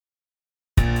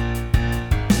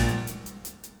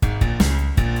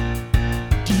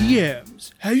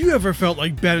DMs, have you ever felt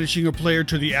like banishing a player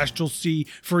to the astral sea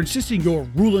for insisting your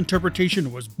rule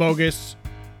interpretation was bogus?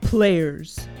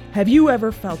 Players, have you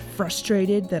ever felt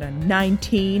frustrated that a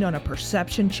 19 on a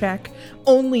perception check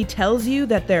only tells you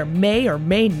that there may or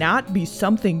may not be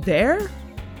something there?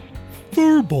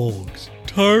 Furbolgs,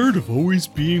 tired of always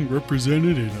being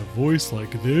represented in a voice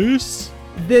like this?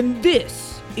 Then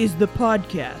this is the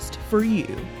podcast for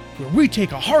you. Where we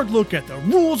take a hard look at the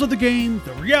rules of the game,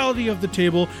 the reality of the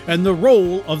table, and the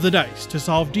roll of the dice to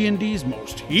solve D&D's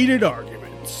most heated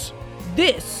arguments.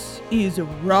 This is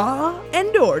Raw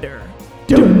and Order.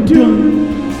 Dun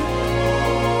dun!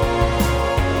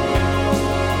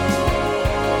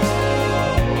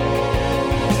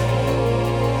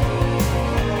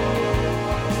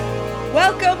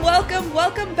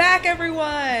 Welcome back,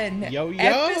 everyone! Yo, yo!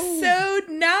 Episode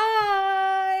 9!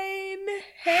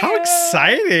 Hey. How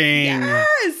exciting!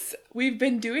 Yes! We've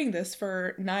been doing this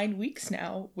for 9 weeks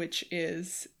now, which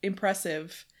is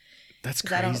impressive. That's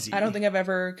crazy. I don't think I've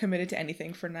ever committed to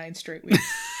anything for 9 straight weeks.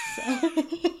 So.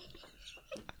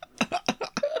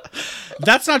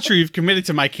 That's not true. You've committed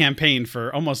to my campaign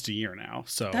for almost a year now.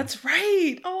 So that's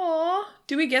right. Aw.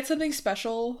 Do we get something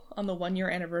special on the 1 year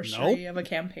anniversary of a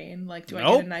campaign? Like, do I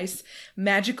get a nice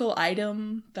magical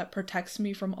item that protects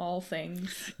me from all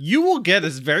things? You will get a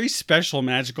very special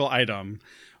magical item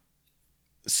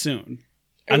soon.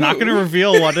 Ooh. I'm not going to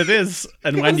reveal what it is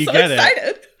and when you get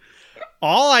it.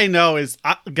 All I know is,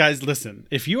 guys, listen,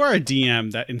 if you are a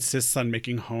DM that insists on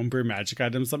making homebrew magic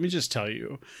items, let me just tell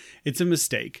you, it's a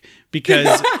mistake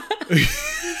because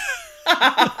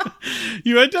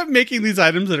you end up making these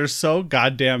items that are so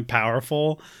goddamn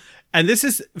powerful. And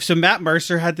so Matt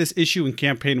Mercer had this issue in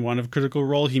campaign 1 of Critical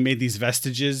Role. He made these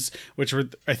vestiges, which were,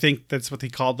 I think that's what he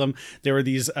called them. They were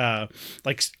these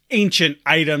like ancient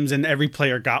items and every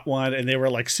player got one and they were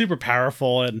like super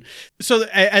powerful. And so,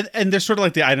 and they're sort of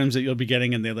like the items that you'll be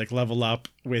getting and they like level up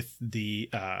with the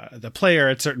player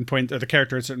at certain points or the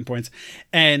character at certain points.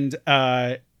 And,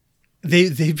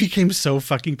 they became so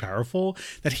fucking powerful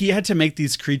that he had to make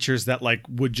these creatures that like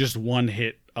would just one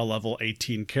hit a level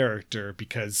 18 character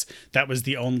because that was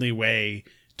the only way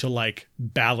to like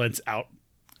balance out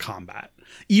combat.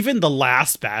 Even the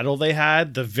last battle they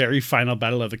had, the very final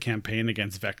battle of the campaign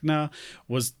against Vecna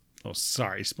was, oh,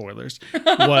 sorry, spoilers,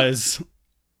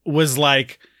 was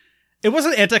like, it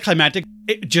wasn't anticlimactic.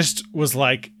 It just was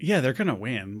like, yeah, they're going to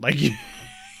win. Like,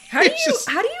 how do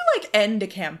you like end a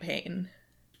campain?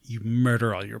 You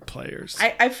murder all your players.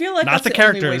 I feel like not that's the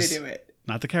only way to do it.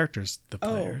 Not the characters, the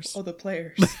players. Oh, the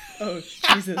players. Oh,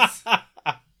 Jesus.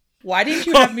 Why didn't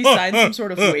you have me sign some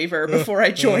sort of waiver before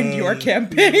I joined your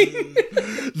campaign?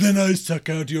 Then I suck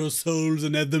out your souls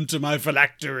and add them to my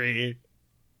phylactery.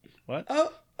 What?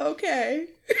 Oh, okay.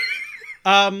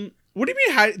 What do you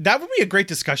mean? That would be a great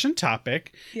discussion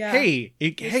topic. Yeah. Hey,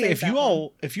 if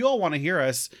you all want to hear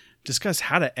us discuss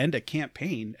how to end a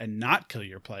campaign and not kill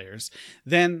your players,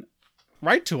 then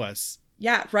write to us.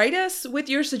 Yeah, write us with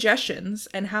your suggestions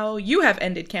and how you have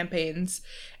ended campaigns.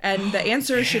 And the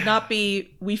answer should not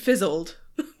be, we fizzled.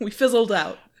 We fizzled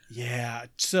out. Yeah,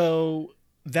 so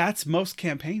that's most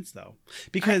campaigns, though.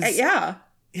 Because, yeah,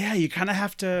 you kind of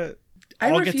have to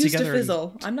all get together. I refuse to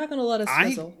fizzle. I'm not going to let us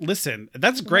fizzle. Listen,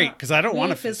 that's great, because I don't want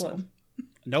to fizzle.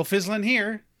 No fizzling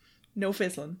here. No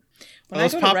fizzling. When I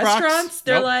go to restaurants,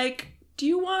 they're like, do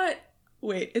you want...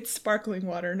 Wait, it's sparkling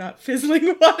water, not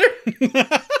fizzling water.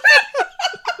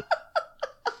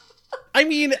 I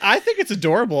mean, I think it's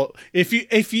adorable. If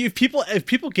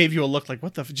people gave you a look like,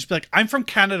 what the... Just be like, I'm from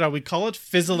Canada. We call it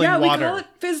fizzling water. Yeah, we call it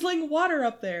fizzling water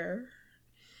up there.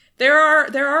 There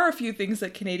are a few things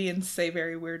that Canadians say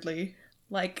very weirdly.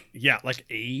 Like... Yeah, like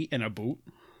a in a boot.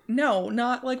 No,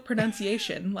 not like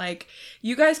pronunciation. Like,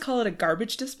 you guys call it a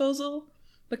garbage disposal,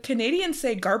 but Canadians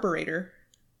say garburator.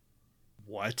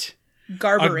 What?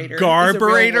 Garburator. A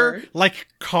garburator? Like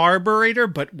carburetor,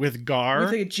 but with gar?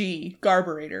 With a G.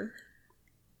 Garburator.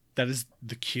 That is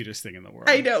the cutest thing in the world.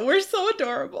 I know. We're so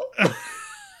adorable.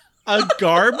 A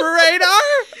garburator?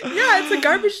 Yeah, it's a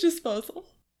garbage disposal.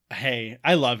 Hey,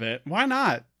 I love it. Why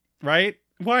not? Right?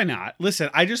 Why not? Listen,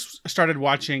 I just started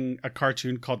watching a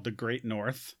cartoon called The Great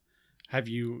North. Have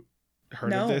you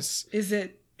heard of this? Is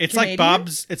it It's Canadian? like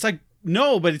Bob's... It's like...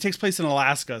 No, but it takes place in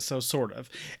Alaska, so sort of.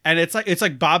 And it's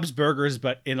like Bob's Burgers,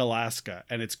 but in Alaska,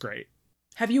 and it's great.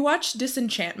 Have you watched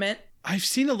Disenchantment? I've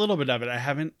seen a little bit of it. I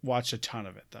haven't watched a ton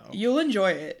of it though. You'll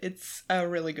enjoy it. It's a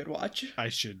really good watch. I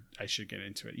should get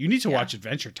into it. You need to watch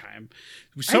Adventure Time.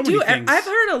 I do. I've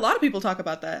heard a lot of people talk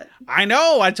about that. I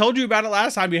know. I told you about it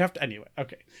last time. You have to anyway.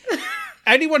 Okay.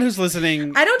 Anyone who's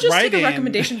listening, I don't just take a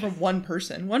recommendation from one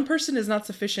person. One person is not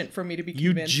sufficient for me to be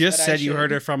convinced. You just said you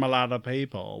heard it from a lot of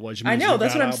people, which means I know,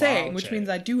 that's what I'm saying, which means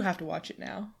I do have to watch it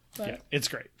now. But, yeah, it's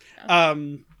great. Yeah.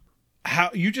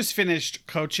 How you just finished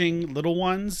coaching little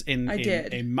ones in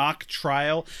a mock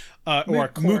trial or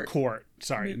moot court.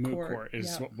 Sorry, moot court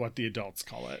is what the adults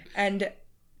call it. And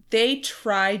they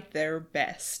tried their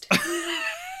best.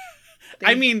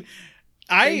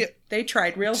 They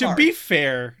tried real hard.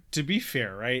 To be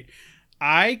fair, right?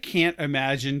 I can't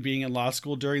imagine being in law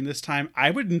school during this time. I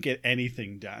wouldn't get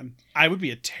anything done. I would be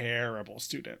a terrible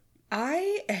student.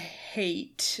 I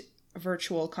hate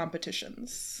virtual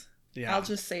competitions. Yeah. I'll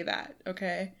just say that,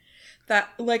 okay? That,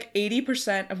 like,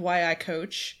 80% of why I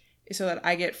coach is so that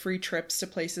I get free trips to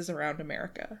places around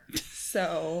America.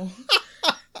 So,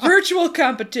 virtual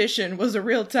competition was a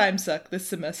real time suck this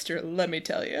semester, let me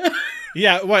tell you.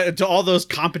 Yeah, what, to all those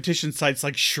competition sites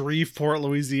like Shreveport,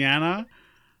 Louisiana?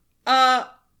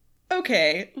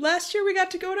 Okay. Last year we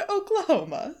got to go to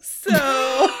Oklahoma,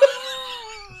 so...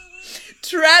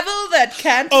 Travel that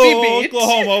can't be beat.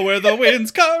 Oklahoma, where the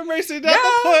winds come racing down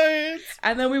the plains.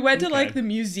 And then we went to like the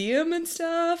museum and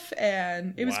stuff,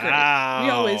 and it was great. We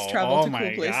always travel to cool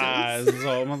places. God. This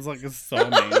sounds like it's so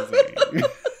amazing.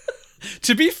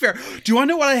 To be fair, do you want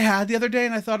to know what I had the other day?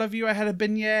 And I thought of you. I had a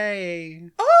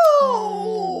beignet.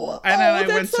 And then I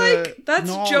went to that's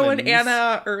Joe and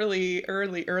Anna early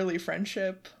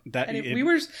friendship.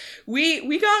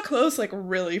 We got close like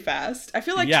really fast. I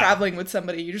feel like traveling with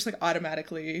somebody, you just like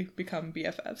automatically become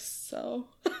BFFs. So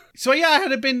yeah, I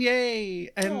had a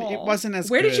beignet, and it wasn't as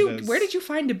Where did you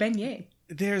find a beignet?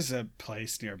 There's a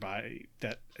place nearby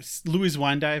Louis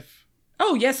Wine.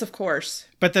 Oh yes, of course.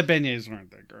 But the beignets weren't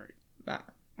that great.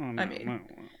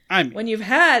 When you've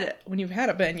had a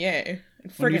beignet in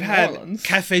friggin' New Orleans,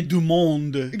 Café du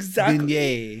Monde exactly.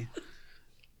 Beignet,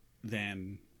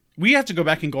 then we have to go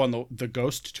back and go on the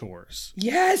ghost tours.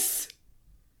 Yes.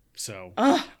 So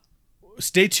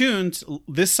stay tuned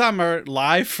this summer,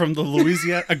 live from the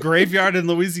Louisiana a graveyard in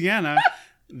Louisiana.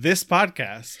 This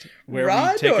podcast where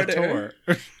we take a tour.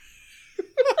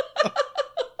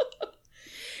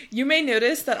 You may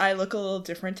notice that I look a little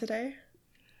different today.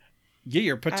 Yeah,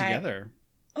 you're put together.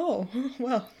 Oh,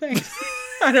 well, thanks.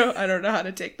 I don't know how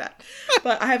to take that.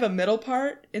 But I have a middle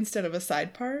part instead of a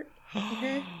side part.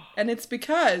 Okay? And it's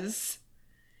because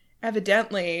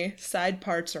evidently side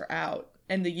parts are out.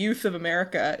 And the youth of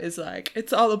America is like,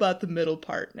 it's all about the middle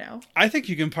part now. I think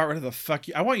you can part whatever the fuck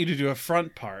I want you to do a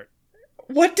front part.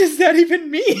 What does that even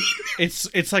mean?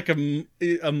 It's like a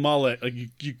mullet. Like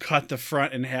you cut the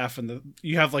front in half, and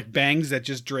you have like bangs that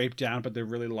just drape down, but they're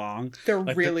really long. They're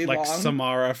really long, like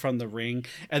Samara from The Ring.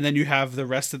 And then you have the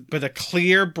rest with a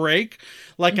clear break,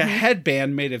 like a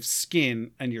headband made of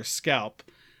skin and your scalp,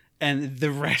 and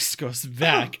the rest goes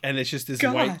back, and it's just this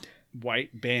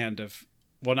white band of,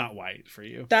 well, not white for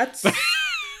you. That's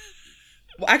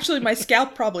well, actually, my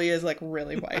scalp probably is like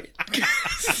really white.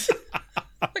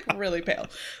 Like really pale.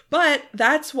 But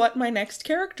that's what my next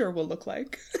character will look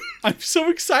like. I'm so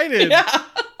excited. Yeah.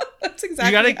 That's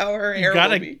exactly how her hair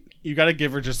will be. You gotta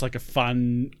give her just like a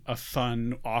fun,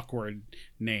 awkward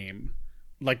name.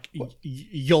 Like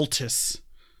Yultis.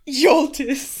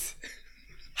 Yultis.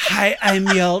 Hi, I'm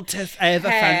Yultis. I have a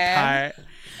fun part.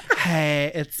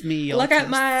 Hey, it's me, Yultis. Look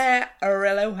at my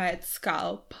really white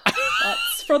scalp.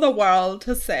 That's for the world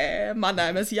to say. My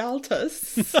name is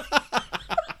Yultis.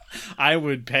 I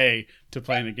would pay to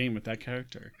play in a game with that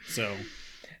character. So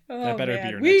that better be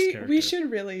your next character. We should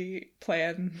really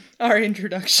plan our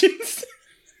introductions.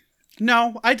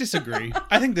 No, I disagree.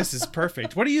 I think this is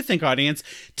perfect. What do you think, audience?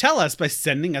 Tell us by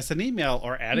sending us an email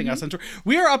or adding us on Twitter.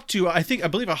 We are up to, I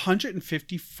believe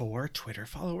 154 Twitter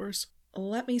followers.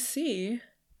 Let me see.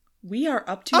 We are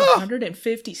up to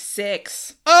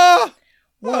 156.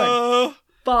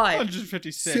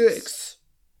 156.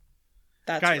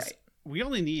 That's Guys, right. We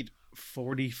only need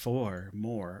 44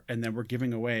 more, and then we're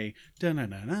giving away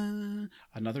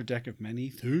another deck of many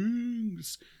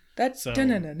things. That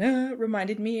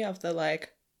reminded me of the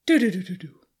like do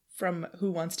from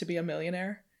Who Wants to Be a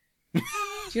Millionaire. Do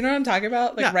you know what I'm talking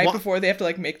about? Like before they have to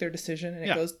like make their decision, and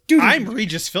it goes. I'm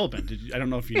Regis Philbin. I don't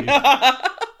know if you knew.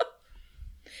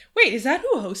 Wait, is that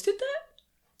who hosted that?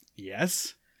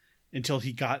 Yes, until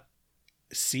he got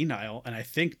senile and I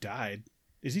think died.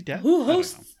 Is he dead? Who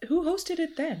hosted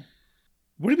it then?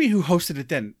 What do you mean who hosted it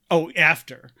then? Oh,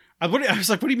 after. I was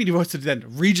like, what do you mean you hosted it then?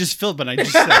 Regis Philbin, I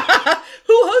just said.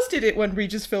 Who hosted it when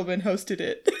Regis Philbin hosted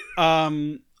it?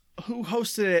 Who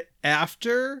hosted it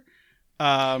after?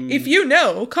 If you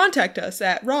know, contact us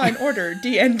at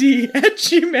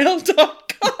rawandordnd@gmail.com.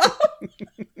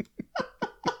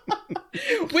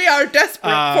 We are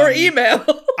desperate for email.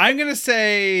 I'm going to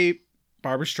say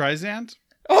Barbra Streisand.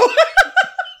 Oh.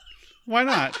 Why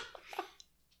not?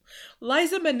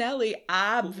 Liza Minnelli,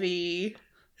 Abby.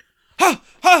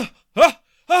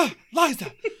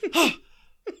 Liza.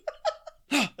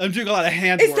 I'm doing a lot of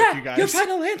hand Is work, that you guys. your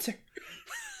final answer?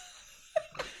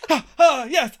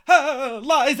 Yes,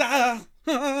 Liza.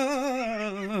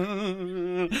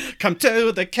 Come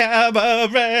to the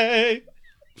cabaret.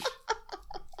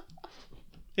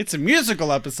 It's a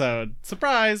musical episode.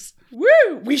 Surprise.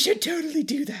 Woo! We should totally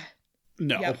do that.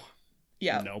 No. Yep.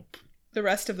 Yeah. Nope. The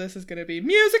rest of this is going to be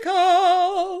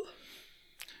musical.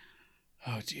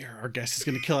 Oh dear, our guest is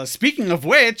going to kill us. Speaking of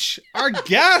which, our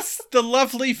guest, the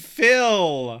lovely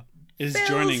Phil, is Phil's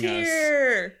joining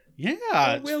here. us.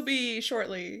 Yeah. Or will be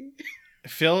shortly.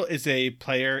 Phil is a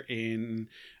player in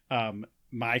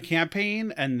my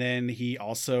campaign, and then he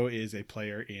also is a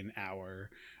player in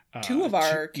our two of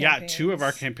our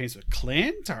campaigns with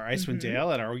Clint, our Icewind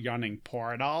Dale, and our Yawning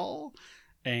Portal.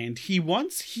 And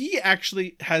he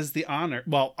actually has the honor.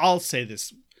 Well, I'll say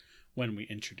this when we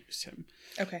introduce him.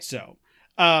 Okay. So,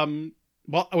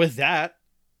 well, with that,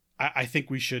 I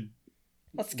think we should.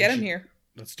 Let's get him here.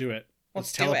 Let's do it.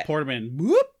 Let's teleport him in.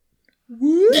 Whoop.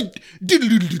 Whoop.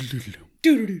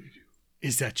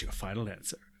 Is that your final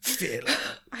answer, Phil?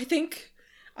 I think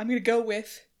I'm going to go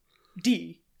with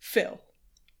D, Phil.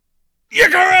 You're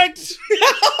correct!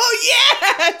 Oh,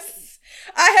 yes!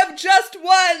 I have just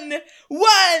won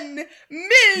 $1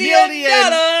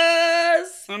 million!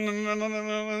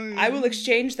 I will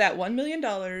exchange that $1 million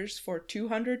for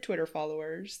 200 Twitter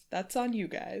followers. That's on you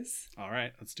guys. All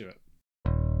right, let's do it.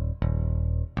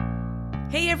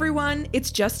 Hey everyone,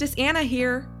 it's Justice Anna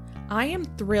here. I am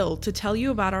thrilled to tell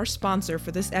you about our sponsor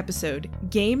for this episode,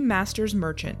 Game Masters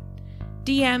Merchant.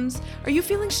 DMs, are you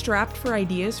feeling strapped for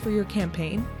ideas for your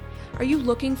campaign? Are you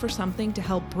looking for something to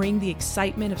help bring the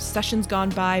excitement of sessions gone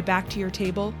by back to your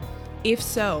table? If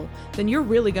so, then you're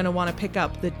really going to want to pick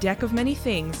up The Deck of Many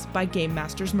Things by Game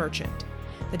Masters Merchant.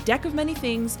 The Deck of Many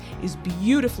Things is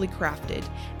beautifully crafted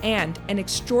and an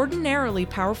extraordinarily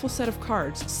powerful set of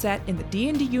cards set in the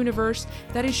D&D universe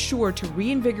that is sure to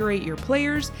reinvigorate your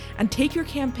players and take your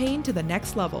campaign to the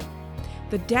next level.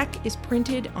 The deck is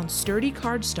printed on sturdy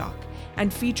cardstock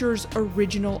and features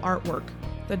original artwork.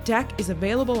 The deck is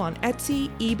available on Etsy,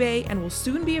 eBay, and will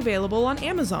soon be available on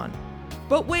Amazon.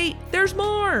 But wait, there's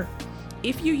more!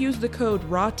 If you use the code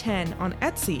RAW10 on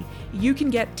Etsy, you can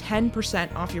get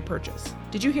 10% off your purchase.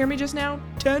 Did you hear me just now?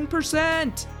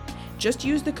 10%! Just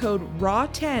use the code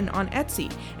RAW10 on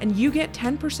Etsy, and you get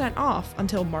 10% off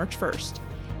until March 1st.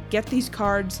 Get these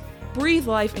cards, breathe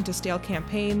life into stale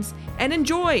campaigns, and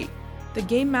enjoy! The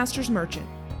Game Masters Merchant,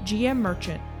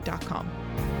 gmmerchant.com.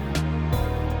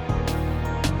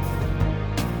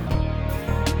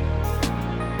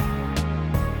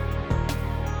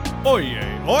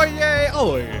 Oyez, oyez,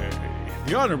 oyez.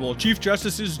 The Honorable Chief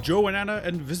Justices Joe and Anna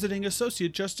and Visiting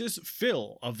Associate Justice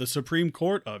Phil of the Supreme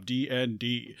Court of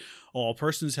D&D. All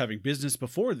persons having business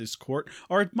before this court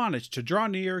are admonished to draw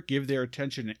near, give their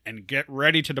attention, and get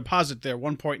ready to deposit their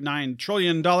 $1.9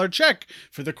 trillion check,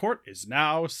 for the court is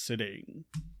now sitting.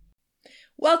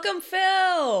 Welcome,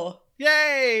 Phil!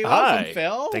 Yay! Welcome, Hi.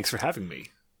 Phil! Thanks for having me.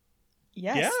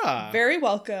 Yes, Yeah. very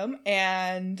welcome.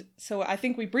 And so I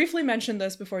think we briefly mentioned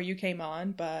this before you came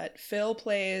on, but Phil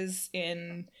plays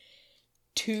in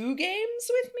 2 games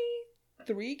with me?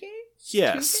 3 games?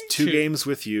 Yes, 2 games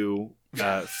with you.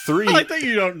 3. I like that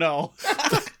you don't know.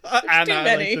 Anna, too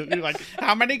many. Like,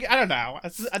 how many? I don't know.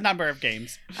 It's a number of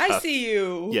games. I see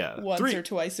you once 3 or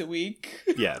twice a week.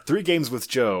 Yeah, 3 games with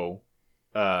Joe,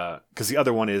 because the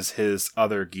other one is his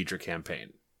other Ghidra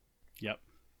campaign. Yep.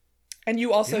 And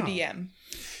you also DM.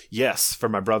 Yes, for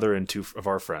my brother and 2 of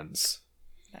our friends.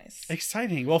 Nice.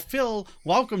 Exciting. Well, Phil,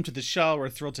 welcome to the show. We're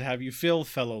thrilled to have you. Phil,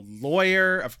 fellow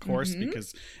lawyer, of course,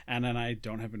 because Anna and I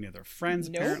don't have any other friends,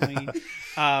 apparently.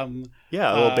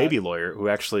 Yeah, a little baby lawyer who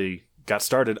actually got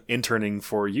started interning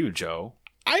for you, Joe.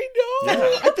 I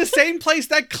know! At the same place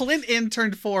that Clint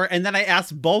interned for, and then I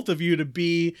asked both of you to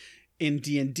be in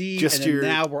D&D, and then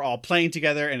now we're all playing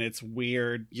together, and it's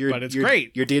weird, but it's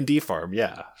great. Your D&D farm,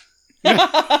 yeah.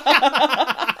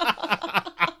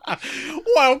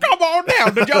 Well, come on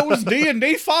down to Joe's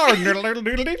D&D farm.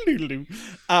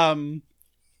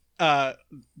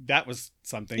 That was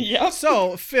something. Yeah.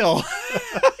 So, Phil,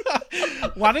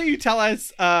 Why don't you tell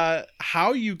us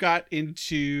how you got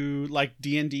into like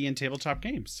D&D and tabletop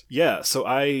games? Yeah, so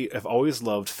I have always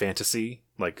loved fantasy.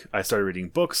 Like, I started reading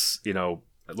books, Lord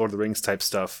of the Rings type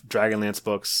stuff, Dragonlance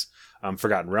books,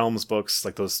 Forgotten Realms books,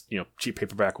 like those, cheap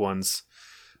paperback ones.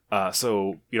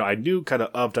 So I knew kind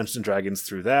of Dungeons and Dragons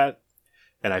through that.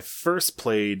 And I first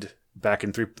played back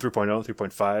in 3.0,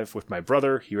 3.5 with my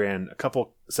brother. He ran a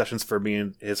couple sessions for me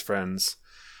and his friends.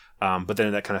 But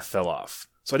then that kind of fell off.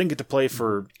 So I didn't get to play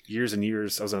for years and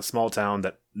years. I was in a small town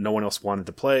that no one else wanted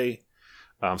to play.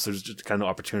 So there's just kind of no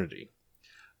opportunity.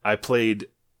 I played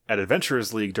at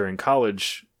Adventurers League during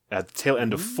college at the tail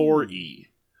end of 4E,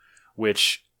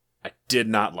 which I did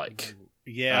not like.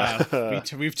 Yeah,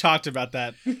 we've talked about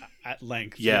that at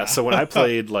length. Yeah, so when I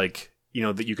played, like,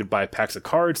 that you could buy packs of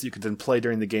cards that you could then play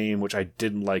during the game, which I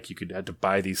didn't like. You had to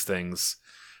buy these things.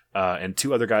 And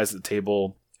two other guys at the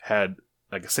table had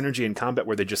like a synergy in combat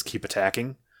where they just keep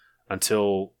attacking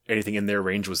until anything in their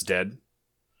range was dead.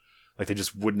 Like, they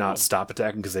just would not stop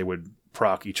attacking because they would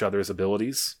proc each other's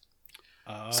abilities.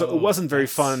 So it wasn't very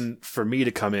fun for me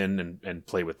to come in and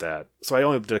play with that. So I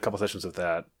only did a couple sessions of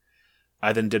that.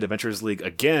 I then did Adventurers League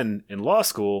again in law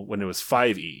school when it was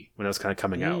 5E, when I was kind of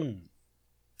coming out. And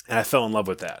I fell in love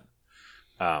with that.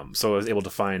 So I was able to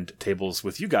find tables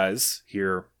with you guys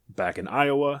here back in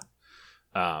Iowa.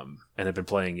 And have been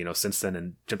playing, since then,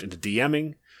 and jumped into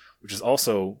DMing, which is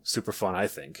also super fun, I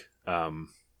think.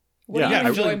 What do you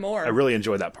enjoy more? I really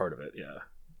enjoy that part of it, yeah.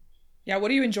 Yeah, what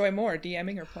do you enjoy more,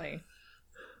 DMing or playing?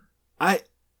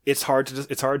 It's hard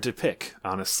to pick,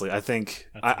 honestly. I think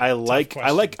I like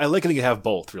getting to have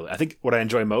both, really. I think what I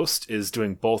enjoy most is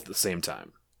doing both at the same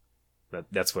time.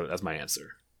 That's my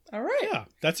answer. All right. Yeah,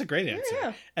 that's a great answer.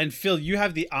 Yeah. And Phil, you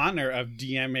have the honor of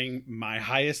DMing my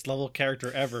highest level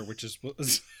character ever, which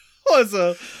was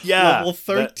a level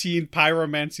 13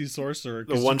 pyromancy sorcerer.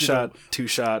 The 1-shot,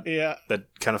 2-shot that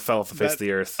kind of fell off the face of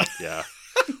the earth. Yeah.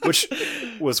 Which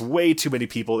was way too many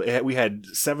people. We had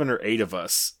 7 or 8 of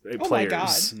us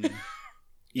players. My God.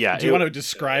 Yeah. Do you want to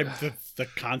describe the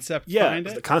concept behind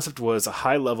it? The concept was a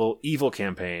high-level evil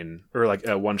campaign, or like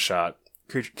a 1-shot.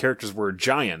 Characters were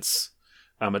giants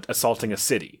assaulting a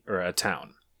city or a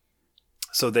town.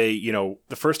 So they,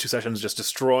 the first 2 sessions just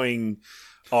destroying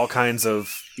all kinds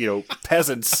of,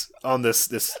 peasants on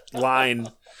this line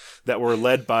that were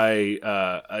led by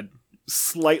a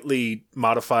slightly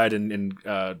modified and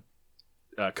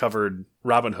covered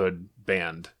Robin Hood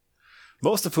band,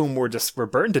 most of whom were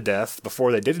burned to death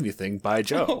before they did anything by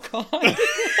Joe. Oh, God.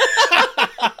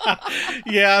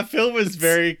 Yeah, Phil was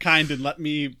very kind and let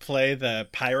me play the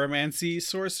pyromancy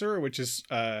sorcerer, which is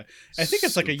I think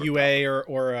it's like a UA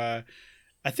or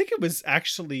I think it was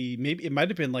actually, maybe it might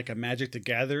have been like a Magic the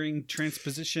Gathering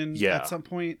transposition at some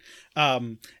point.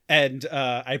 And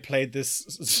I played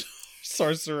this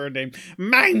sorcerer named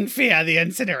Mindfear the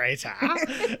Incinerator,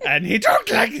 and he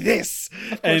talked like this.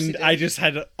 And I just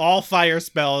had all fire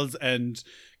spells and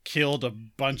killed a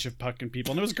bunch of fucking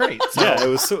people, and it was great. So, yeah, it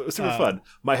was super fun.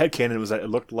 My headcanon was that it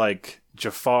looked like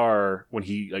Jafar when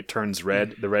he like turns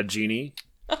red, the red genie.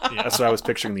 Yeah. That's what I was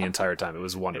picturing the entire time. It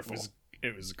was wonderful.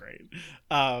 It was great.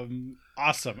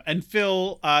 Awesome. And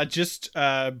Phil, just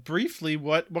briefly,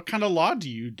 what kind of law do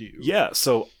you do? Yeah,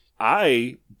 so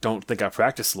I don't think I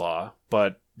practice law,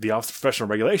 but the Office of Professional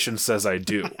Regulation says I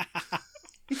do.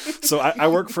 So I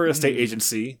work for a state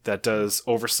agency that does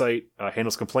oversight,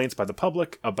 handles complaints by the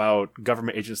public about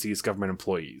government agencies, government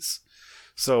employees.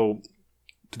 So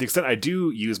to the extent I do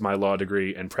use my law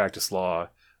degree and practice law,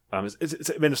 it's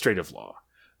administrative law.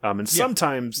 And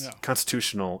sometimes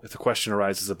constitutional, if the question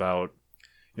arises about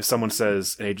if someone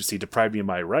says an agency deprived me of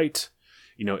my right,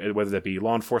 whether that be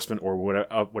law enforcement or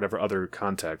whatever other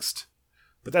context.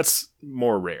 But that's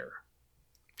more rare.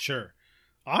 Sure.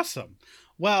 Awesome.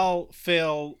 Well,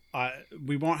 Phil,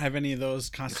 we won't have any of those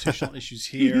constitutional issues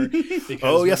here.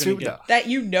 Oh, yes, we will. That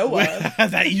you know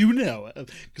of. That you know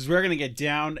of. Because we're going to get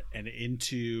down and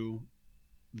into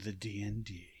the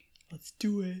D&D. Let's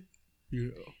do it. Yeah.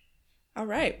 All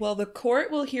right. Well, the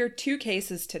court will hear 2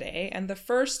 cases today, and the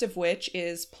first of which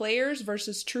is Players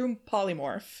versus True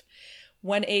Polymorph.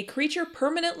 When a creature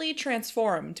permanently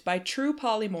transformed by True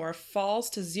Polymorph falls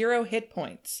to 0 hit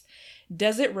points,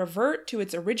 does it revert to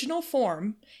its original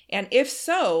form? And if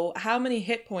so, how many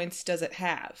hit points does it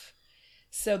have?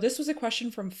 So this was a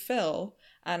question from Phil,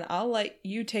 and I'll let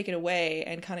you take it away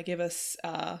and kind of give us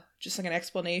just like an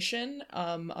explanation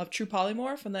of True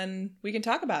Polymorph, and then we can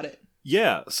talk about it.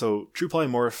 Yeah, so True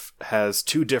Polymorph has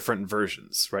 2 different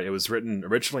versions, right? It was written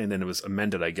originally and then it was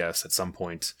amended, I guess, at some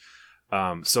point.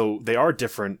 So they are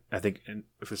different, I think,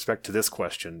 with respect to this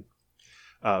question.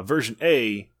 Version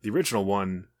A, the original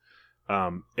one,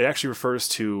 it actually refers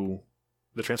to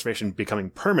the transformation becoming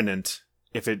permanent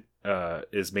if it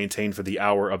is maintained for the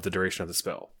hour of the duration of the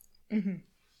spell. Mm-hmm.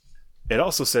 It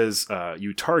also says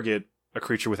you target a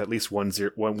creature with at least one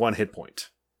hit point.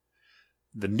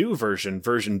 The new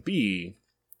version B,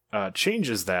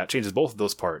 changes both of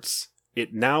those parts.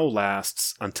 It now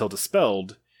lasts until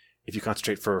dispelled if you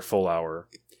concentrate for a full hour.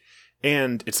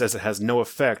 And it says it has no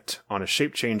effect on a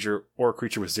shape changer or a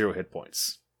creature with 0 hit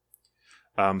points.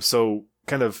 So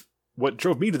kind of what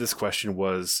drove me to this question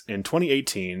was in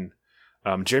 2018,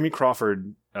 Jeremy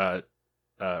Crawford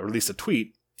released a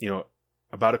tweet,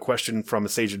 about a question from a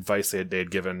sage advice they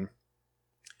had given,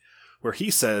 where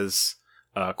he says,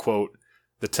 quote,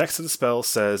 "The text of the spell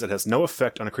says it has no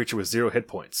effect on a creature with 0 hit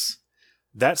points.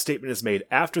 That statement is made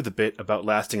after the bit about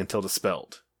lasting until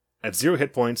dispelled. At 0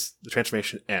 hit points, the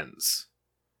transformation ends."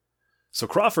 So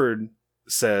Crawford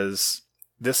says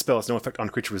this spell has no effect on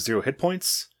a creature with 0 hit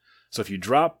points. So if you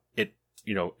drop it,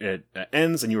 it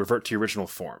ends and you revert to your original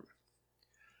form.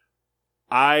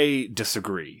 I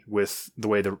disagree with the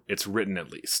way that it's written,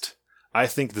 at least. I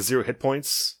think the 0 hit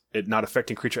points, it not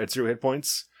affecting creature at 0 hit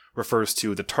points, refers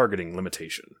to the targeting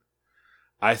limitation.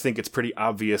 I think it's pretty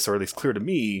obvious, or at least clear to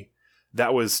me,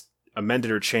 that was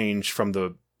amended or changed from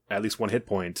the at least 1 hit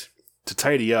point to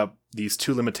tidy up these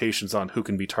 2 limitations on who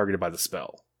can be targeted by the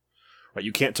spell. Right?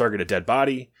 You can't target a dead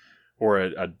body or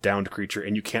a downed creature,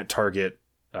 and you can't target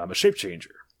a shape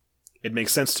changer. It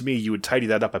makes sense to me you would tidy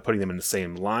that up by putting them in the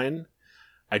same line.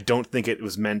 I don't think it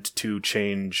was meant to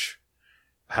change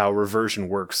how reversion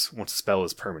works once a spell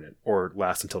is permanent or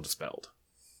lasts until dispelled.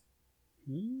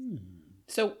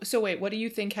 So wait, what do you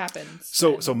think happens?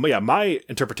 So my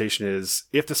interpretation is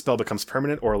if the spell becomes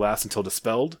permanent or lasts until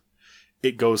dispelled,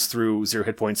 it goes through 0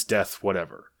 hit points, death,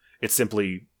 whatever. It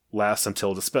simply lasts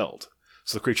until dispelled.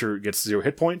 So the creature gets 0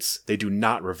 hit points. They do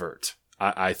not revert,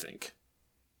 I think.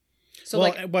 So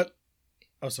what?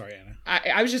 Oh, sorry, Anna.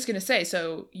 I was just going to say,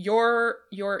 so your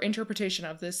interpretation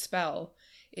of this spell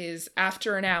is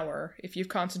after an hour, if you've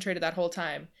concentrated that whole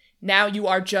time, now you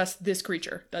are just this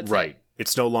creature. That's right. It.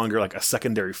 It's no longer like a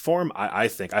secondary form. I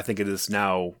think it is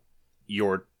now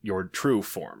your true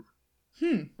form.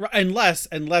 Unless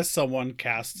someone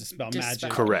casts a spell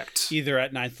magic, correct, either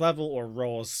at 9th level or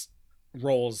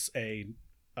rolls a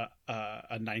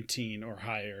 19 or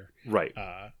higher, right,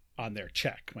 on their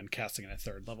check when casting at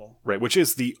 3rd level, right, which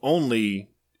is the only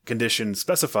condition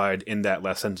specified in that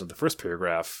last sentence of the first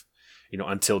paragraph,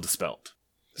 until dispelled.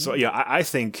 So yeah, I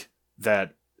think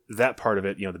that part of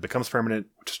it, that becomes permanent,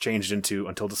 which is changed into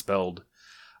until dispelled,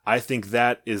 I think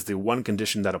that is the one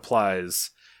condition that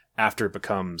applies after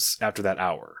that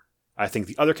hour. I think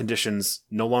the other conditions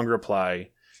no longer apply,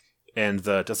 and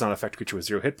the does not affect creature with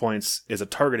 0 hit points is a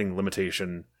targeting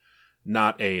limitation,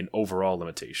 not an overall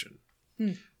limitation.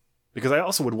 Because I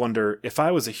also would wonder, if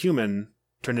I was a human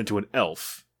turned into an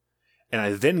elf, and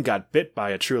I then got bit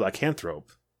by a true lycanthrope,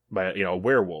 by a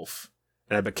werewolf,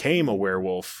 and I became a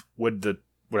werewolf, would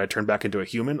I turn back into a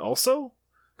human also?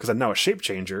 Because I'm now a shape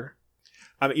changer.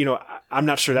 I'm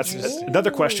not sure. That's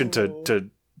another question to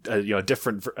a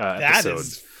different episode. That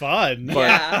is fun. But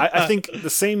yeah. I think the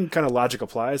same kind of logic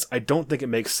applies. I don't think it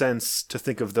makes sense to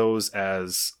think of those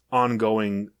as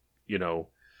ongoing,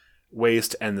 ways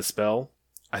to end the spell.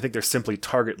 I think they're simply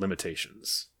target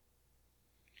limitations.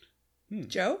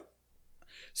 Joe?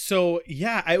 So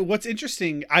yeah, what's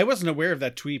interesting, I wasn't aware of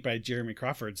that tweet by Jeremy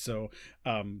Crawford, so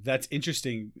that's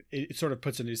interesting. It sort of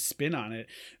puts a new spin on it.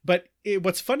 But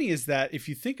what's funny is that if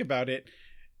you think about it,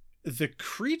 the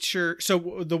creature,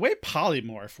 so the way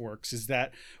polymorph works is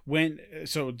that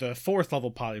the 4th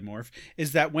level polymorph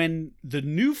is that when the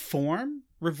new form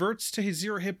reverts to his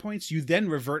 0 hit points, you then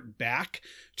revert back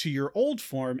to your old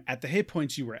form at the hit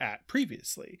points you were at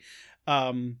previously.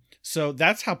 So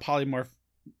that's how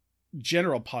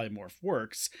general polymorph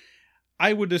works.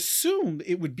 I would assume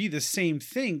it would be the same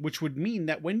thing, which would mean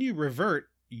that when you revert,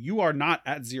 you are not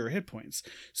at 0 hit points.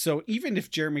 So even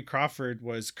if Jeremy Crawford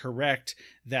was correct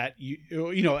that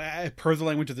per the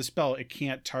language of the spell, it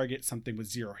can't target something with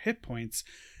 0 hit points,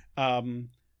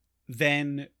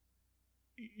 then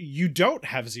you don't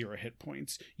have 0 hit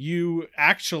points. You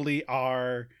actually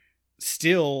are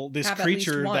still this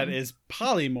creature that is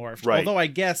polymorphed. Right. Although I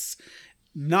guess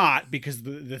not, because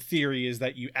the theory is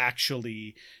that you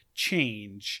actually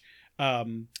change.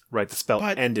 Right, the spell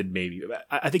ended maybe.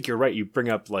 I think you're right. You bring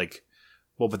up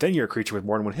but then you're a creature with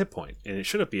more than 1 hit point, and it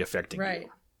shouldn't be affecting you.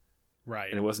 Right.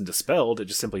 And it wasn't dispelled, it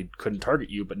just simply couldn't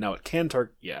target you, but now it can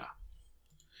target. Yeah.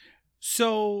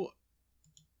 So,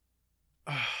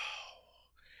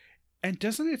 and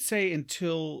doesn't it say it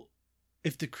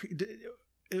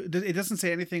doesn't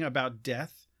say anything about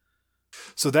death?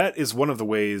 So that is one of the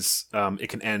ways it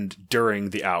can end during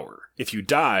the hour. If you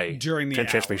die, during the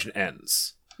transformation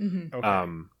ends. Mm-hmm.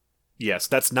 Okay. Yes,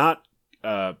 that's not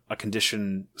a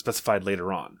condition specified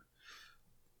later on.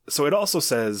 So it also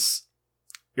says,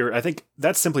 I think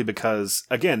that's simply because,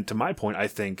 again, to my point, I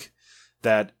think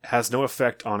that has no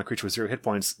effect on a creature with 0 hit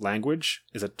points language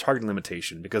is a targeting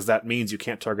limitation, because that means you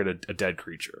can't target a dead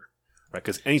creature, right?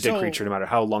 Because any dead creature, no matter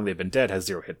how long they've been dead, has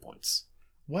 0 hit points.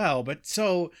 Well, but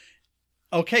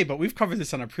we've covered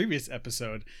this on a previous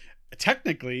episode.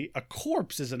 Technically, a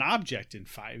corpse is an object in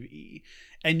 5e,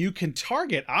 and you can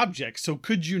target objects. So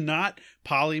could you not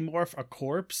polymorph a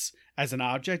corpse as an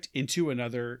object into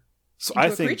another? So I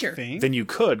think then you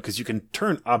could, because you can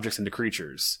turn objects into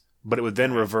creatures, but it would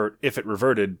then revert, if it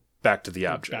reverted, back to the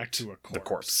object, back to the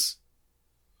corpse.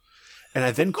 And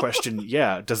I then question,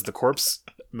 does the corpse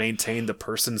maintain the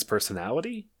person's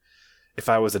personality? If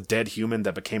I was a dead human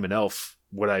that became an elf,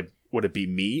 would it be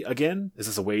me again? Is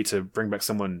this a way to bring back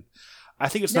someone? I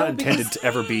think it's not intended to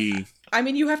ever be. I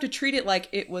mean, you have to treat it like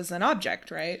it was an object,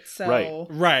 right? So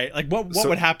right. Like what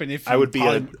would happen if I would be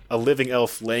a living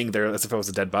elf laying there as if I was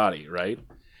a dead body, right?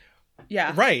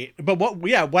 Yeah. Right. But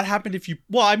what happened if you?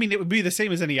 Well, I mean, it would be the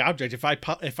same as any object. If I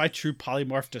true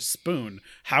polymorphed a spoon,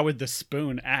 how would the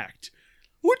spoon act?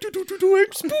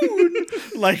 I'm spoon.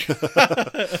 Like,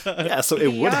 yeah. So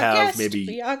it would have maybe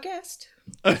be our guest.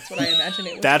 That's what I imagine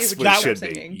it would. That's what it should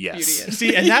be. Yes.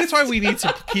 See, and that's why we need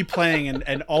to keep playing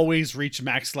and always reach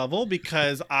max level,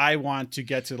 because I want to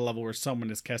get to the level where someone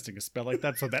is casting a spell like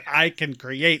that, so that I can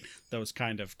create those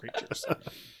kind of creatures.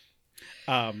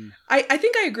 I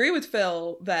think I agree with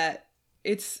Phil that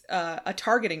it's a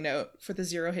targeting note for the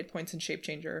 0 hit points and shape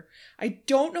changer. I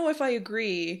don't know if I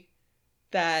agree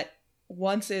that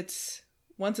once it's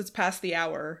past the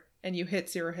hour and you hit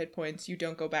 0 hit points, you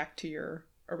don't go back to your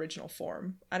original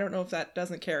form. I don't know if that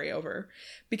doesn't carry over,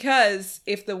 because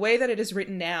if the way that it is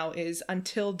written now is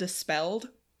until dispelled,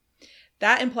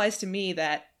 that implies to me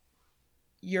that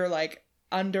you're like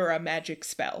under a magic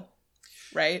spell,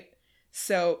 right?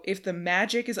 So if the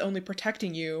magic is only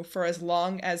protecting you for as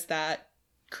long as that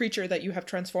creature that you have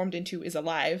transformed into is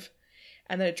alive,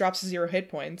 and then it drops to 0 hit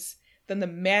points, then the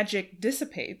magic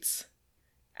dissipates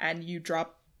and you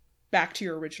drop back to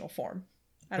your original form.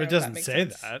 But it doesn't say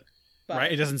that.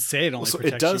 Right, it doesn't say it only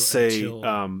protects you. It does say, until...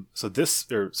 let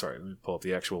me pull up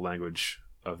the actual language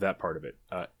of that part of it.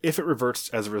 If it reverts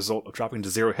as a result of dropping to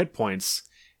 0 hit points,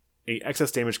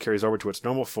 excess damage carries over to its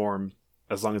normal form.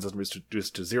 As long as it doesn't reduce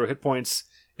to 0 hit points,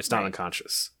 it's not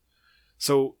unconscious.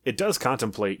 So it does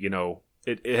contemplate,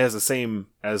 it has the same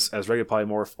as regular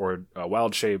polymorph or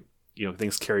wild shape,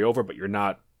 things carry over, but you're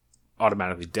not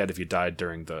automatically dead if you died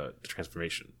during the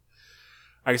transformation.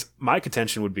 I guess my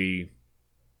contention would be,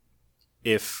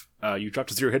 if you drop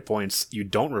to 0 hit points, you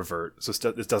don't revert, so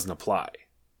this doesn't apply.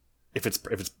 If it's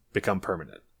become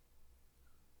permanent,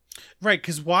 right?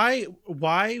 Because why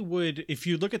would, if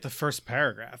you look at the first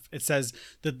paragraph, it says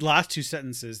the last 2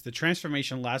 sentences: the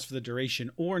transformation lasts for the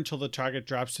duration or until the target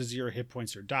drops to 0 hit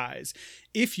points or dies.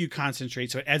 If you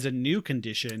concentrate, so it adds a new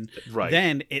condition,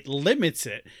 then it limits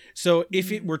it. So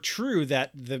if it were true that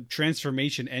the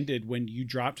transformation ended when you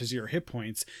dropped to 0 hit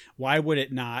points, why would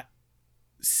it not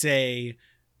say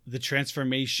the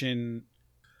transformation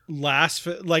lasts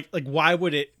for like why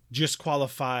would it just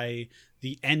qualify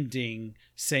the ending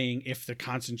saying if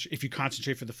you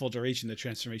concentrate for the full duration, the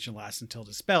transformation lasts until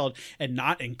dispelled, and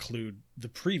not include the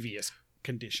previous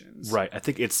conditions? Right. I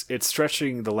think it's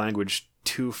stretching the language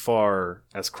too far,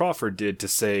 as Crawford did, to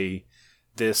say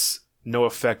this no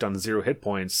effect on 0 hit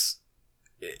points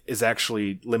is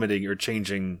actually limiting or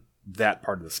changing that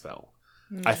part of the spell.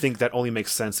 I think that only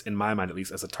makes sense, in my mind at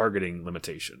least, as a targeting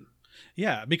limitation.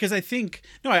 Yeah, because I think...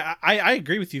 No, I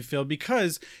agree with you, Phil,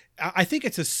 because I think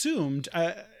it's assumed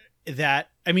that...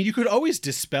 I mean, you could always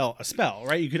dispel a spell,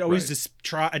 right? You could always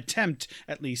attempt,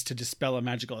 at least, to dispel a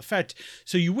magical effect.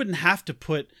 So you wouldn't have to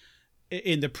put...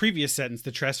 In the previous sentence,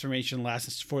 the transformation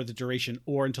lasts for the duration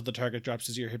or until the target drops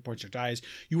to 0 hit points or dies.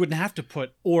 You wouldn't have to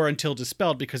put or until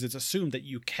dispelled, because it's assumed that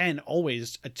you can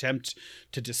always attempt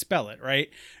to dispel it, right?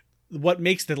 What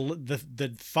makes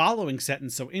the following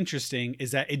sentence so interesting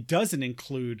is that it doesn't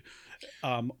include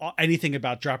anything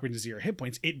about dropping to 0 hit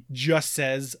points. It just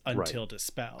says until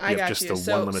dispelled. I got you.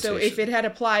 So if it had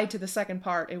applied to the second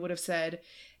part, it would have said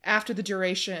after the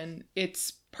duration,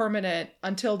 it's permanent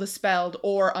until dispelled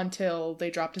or until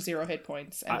they drop to 0 hit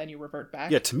points, and then you revert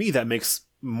back. Yeah, to me that makes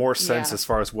more sense as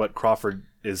far as what Crawford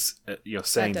is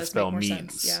saying the spell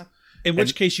means. Yeah. In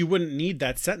which case you wouldn't need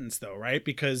that sentence though, right?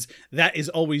 Because it's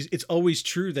always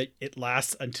true that it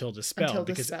lasts until dispelled,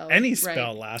 because any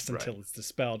spell lasts until it's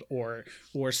dispelled or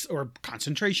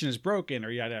concentration is broken or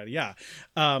yada yada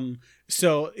yada.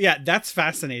 So yeah, that's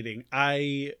fascinating.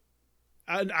 I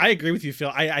agree with you,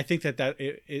 Phil. I think that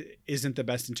it isn't the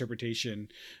best interpretation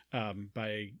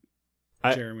by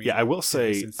Jeremy. I will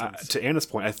say to Anna's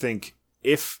point, I think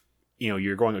if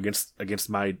you're going against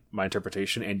my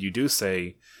interpretation, and you do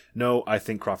say, no, I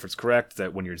think Crawford's correct,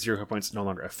 that when your 0 hit points no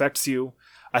longer affects you,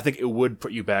 I think it would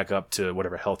put you back up to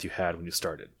whatever health you had when you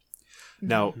started.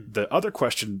 Now, the other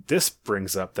question this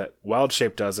brings up that Wild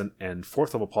Shape doesn't and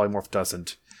 4th level Polymorph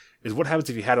doesn't is what happens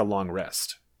if you had a long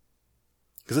rest?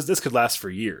 Because this could last for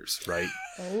years, right?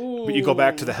 Oh. But you go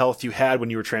back to the health you had when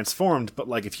you were transformed, but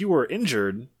like if you were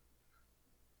injured,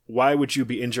 why would you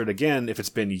be injured again if it's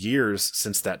been years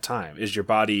since that time? Is your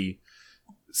body...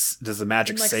 Does the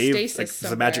magic save? Does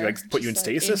the magic put you in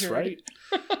stasis, injured. Right?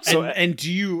 So and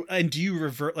do you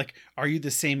revert? Like, are you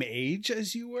the same age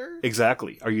as you were?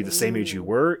 Exactly. Are you the same age you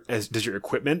were? Does your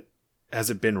equipment, has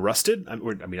it been rusted? I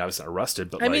mean, obviously not rusted,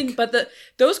 but but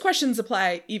those questions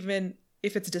apply even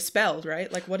if it's dispelled, right?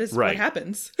 Like, what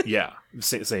happens? Yeah,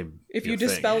 same. If you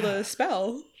dispel the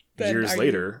spell. Years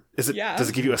later, does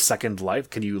it give you a second life?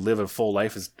 Can you live a full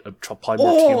life as a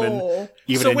polymorphed human,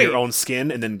 even your own skin,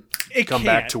 and then come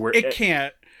back to where it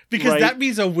can't? Because that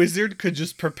means a wizard could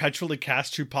just perpetually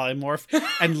cast True Polymorph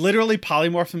and literally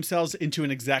polymorph themselves into an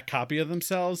exact copy of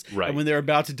themselves. Right. And when they're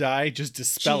about to die, just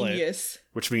dispel it.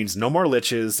 Which means no more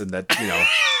liches, and that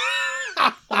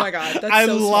Oh my god, that's I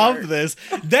so love smart. this.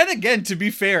 Then again, to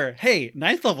be fair, hey,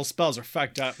 9th level spells are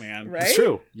fucked up, man. Right? It's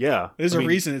true. Yeah. There's a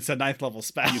reason it's a 9th level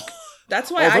spell.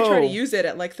 That's why I try to use it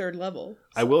at like 3rd level.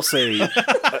 I will say,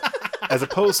 as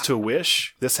opposed to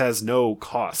Wish, this has no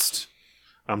cost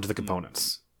to the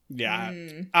components. Yeah.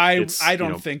 I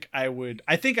don't think I would.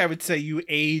 I think I would say you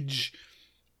age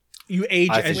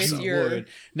as you would.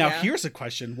 Now, here's a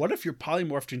question. What if you're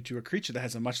polymorphed into a creature that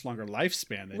has a much longer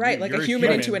lifespan than right, like a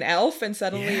human into an elf, and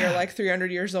suddenly you're like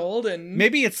 300 years old, and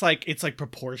maybe it's like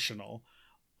proportional.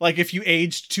 Like if you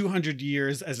aged 200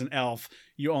 years as an elf,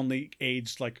 you only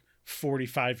aged like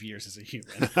 45 years as a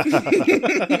human.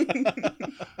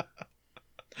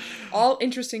 All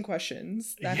interesting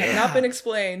questions that have not been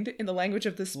explained in the language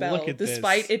of the spell,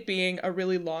 despite it being a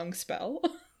really long spell.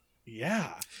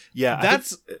 Yeah.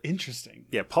 That's interesting.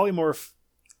 Yeah, Polymorph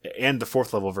and the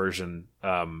 4th level version,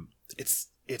 it's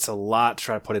a lot to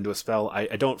try to put into a spell.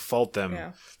 I don't fault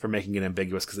them for making it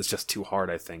ambiguous, because it's just too hard,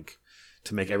 I think,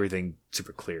 to make everything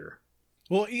super clear.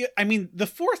 Well, I mean, the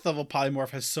 4th level Polymorph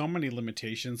has so many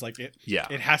limitations. Like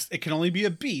it can only be a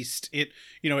beast. It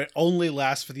only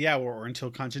lasts for the hour or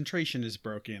until concentration is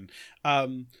broken.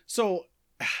 So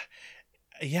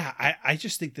I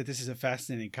just think that this is a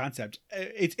fascinating concept.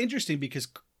 It's interesting because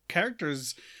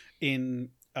characters in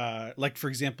like, for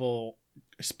example,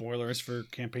 spoilers for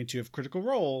campaign 2 of Critical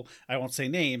Role, I won't say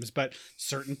names, but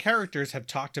certain characters have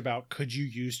talked about, could you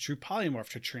use True Polymorph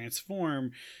to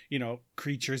transform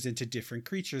creatures into different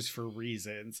creatures for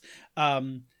reasons,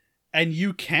 and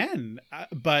you can,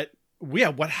 but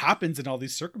what happens in all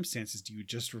these circumstances? Do you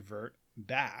just revert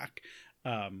back?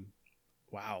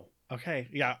 Wow. Okay.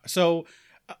 Yeah. So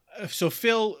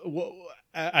Phil,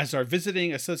 as our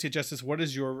visiting associate justice, what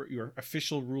is your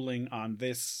official ruling on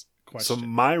this question? So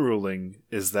my ruling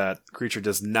is that creature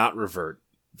does not revert.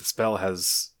 The spell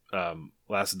has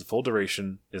lasted the full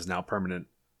duration, is now permanent,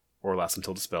 or lasts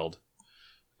until dispelled.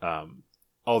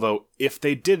 Although if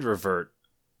they did revert,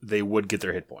 they would get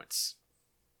their hit points.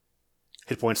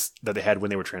 Hit points that they had when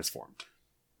they were transformed.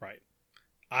 Right.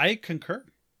 I concur.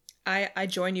 I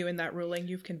join you in that ruling.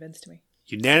 You've convinced me.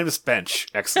 Unanimous bench.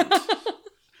 Excellent.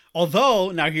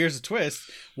 Although, now here's a twist.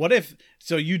 What if,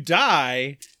 so you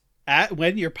die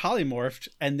when you're polymorphed,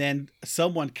 and then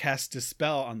someone casts a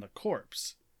spell on the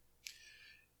corpse?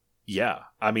 Yeah.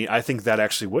 I mean, I think that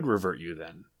actually would revert you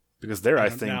then. Because there, I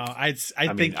think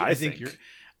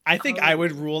I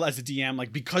would rule as a DM,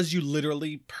 like, because you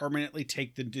literally permanently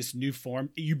take this new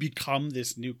form, you become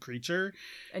this new creature.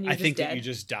 And I think that you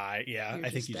just die. Yeah, I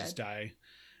think you just die.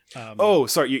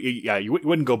 Sorry. You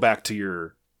wouldn't go back to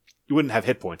you wouldn't have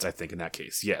hit points, I think, in that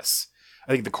case. Yes.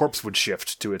 I think the corpse would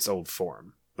shift to its old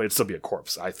form, but it'd still be a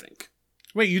corpse, I think.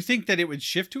 Wait, you think that it would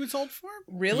shift to its old form?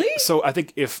 Really? So I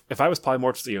think if I was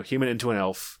polymorphed, human into an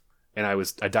elf, and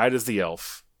I died as the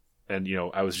elf, and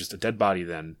I was just a dead body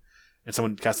then, and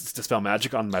someone casts Dispel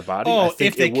Magic on my body. Oh,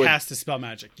 if they cast Dispel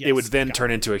Magic, yes, it would then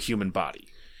turn into a human body.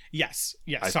 Yes.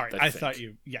 Sorry, I thought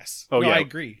you. Yes. Oh, yeah. I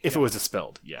agree. If it was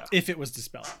dispelled, yeah. If it was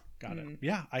dispelled, got it.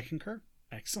 Yeah, I concur.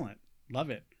 Excellent, love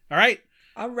it. All right,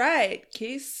 All right.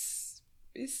 Case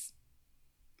is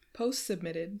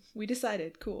post-submitted. We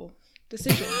decided. Cool.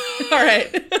 Decision. All right.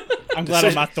 I'm glad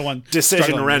I'm not the one.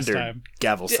 Decision rendered.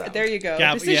 Gavel sound. There you go.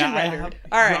 Gavel, Decision rendered.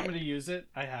 All right. You want me to use it?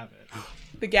 I have it.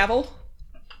 The gavel.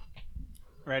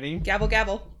 Ready? Gavel,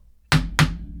 gavel.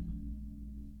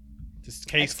 Just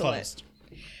case Excellent. closed.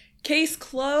 Case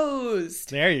closed.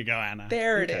 There you go, Anna.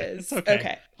 There it is.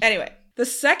 Okay. Anyway, the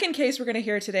second case we're going to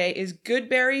hear today is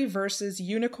Goodberry versus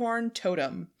Unicorn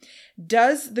Totem.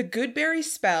 Does the Goodberry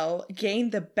spell gain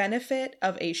the benefit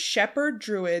of a Shepherd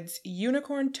Druid's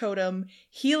Unicorn Totem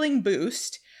healing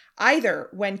boost, either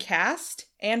when cast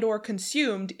and or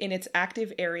consumed in its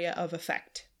active area of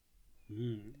effect?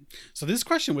 So this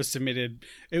question was submitted.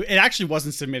 It actually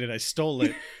wasn't submitted. I stole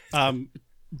it.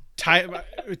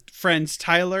 Friends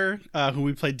Tyler, who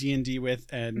we played D&D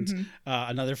with, and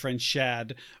another friend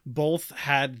Shad, both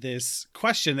had this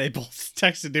question. They both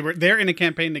texted. They're in a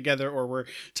campaign together, or were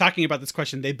talking about this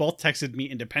question. They both texted me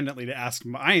independently to ask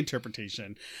my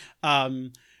interpretation.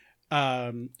 So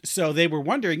they were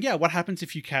wondering, what happens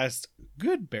if you cast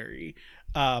Goodberry?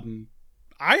 I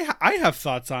have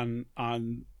thoughts on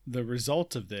the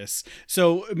result of this.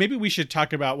 So maybe we should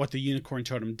talk about what the Unicorn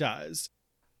Totem does.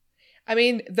 I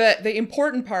mean, the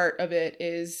important part of it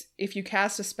is if you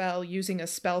cast a spell using a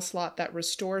spell slot that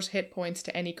restores hit points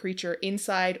to any creature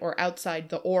inside or outside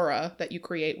the aura that you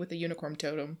create with the Unicorn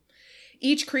Totem,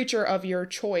 each creature of your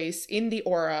choice in the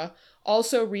aura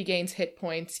also regains hit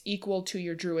points equal to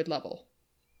your druid level.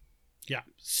 Yeah.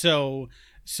 So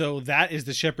that is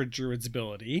the Shepherd Druid's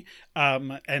ability,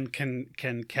 and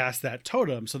can cast that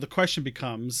totem. So the question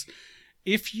becomes,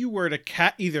 if you were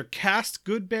to either cast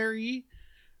Goodberry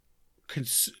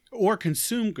or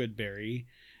consume Goodberry,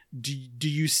 do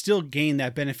you still gain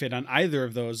that benefit on either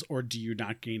of those, or do you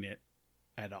not gain it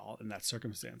at all in that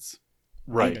circumstance?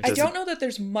 Right. I don't know that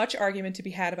there's much argument to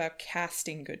be had about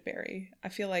casting Goodberry. I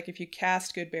feel like if you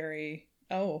cast Goodberry,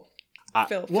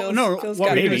 Phil's what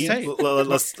were you going to say?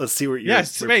 Let's see what your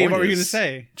what were you going to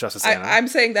say? Justice Anna. I'm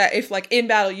saying that if, like, in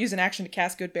battle, use an action to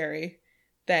cast Goodberry,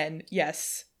 then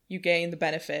yes, you gain the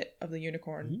benefit of the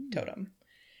Unicorn Totem.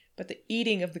 But the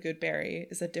eating of the Goodberry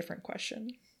is a different question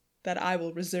that I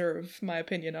will reserve my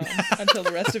opinion on until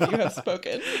the rest of you have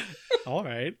spoken. All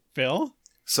right, Phil.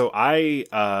 So I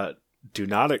do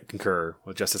not concur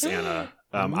with Justice Anna.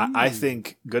 I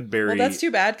think Goodberry... Well, that's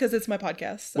too bad, because it's my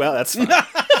podcast. So. Well, that's fine.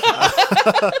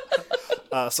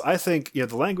 So I think,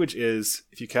 the language is,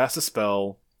 if you cast a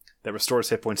spell that restores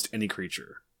hit points to any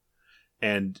creature,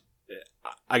 and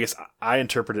I guess I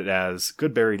interpret it as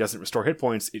Goodberry doesn't restore hit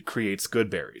points, it creates good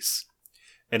berries.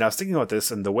 And I was thinking about this,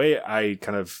 and the way I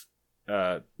kind of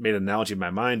made an analogy in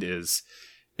my mind is,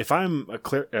 if I'm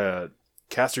a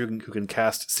caster who can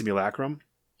cast Simulacrum,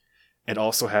 and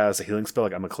also has a healing spell,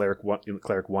 like I'm a cleric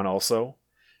 1 also.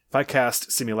 If I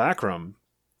cast Simulacrum,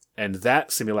 and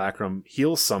that Simulacrum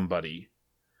heals somebody,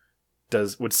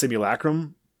 would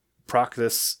Simulacrum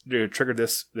trigger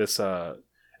this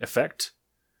effect?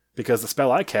 Because the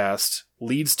spell I cast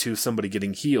leads to somebody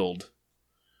getting healed,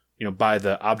 by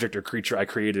the object or creature I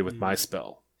created with my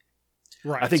spell.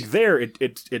 Right. I think there it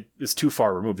is too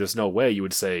far removed. There's no way you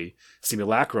would say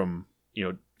Simulacrum,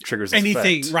 triggers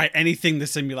anything effect. Right, anything the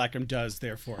Simulacrum does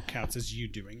therefore counts as you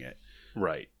doing it,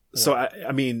 right? So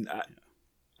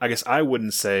I guess I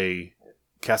wouldn't say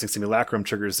casting Simulacrum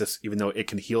triggers this even though it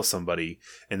can heal somebody.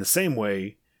 In the same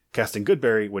way, casting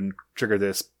Goodberry wouldn't trigger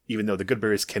this even though the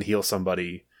Goodberries can heal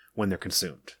somebody when they're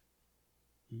consumed.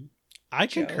 I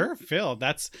concur, Phil.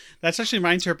 That's actually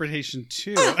my interpretation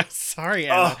too. Sorry,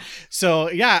 Anna. So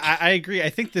yeah, I agree. I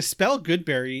think the spell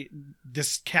Goodberry,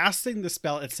 this casting the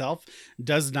spell itself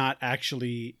does not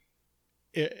actually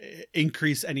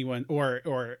increase anyone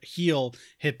or heal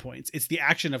hit points. It's the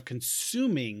action of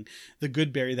consuming the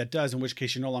Goodberry that does, in which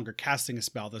case you're no longer casting a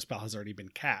spell. The spell has already been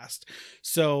cast.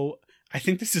 So I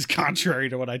think this is contrary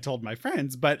to what I told my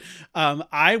friends, but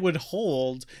I would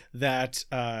hold that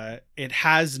it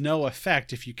has no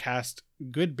effect if you cast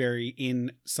Goodberry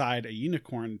inside a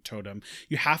Unicorn Totem.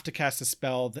 You have to cast a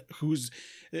spell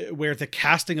where the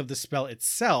casting of the spell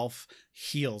itself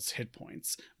heals hit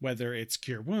points, whether it's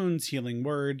Cure Wounds, Healing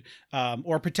Word,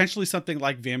 or potentially something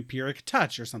like Vampiric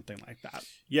Touch or something like that.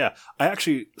 Yeah, I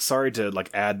actually, sorry to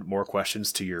add more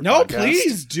questions to your No, podcast,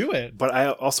 please do it. But I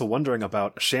also wondering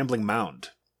about a Shambling Mound,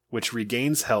 which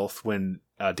regains health when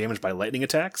damaged by lightning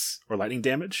attacks or lightning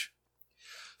damage.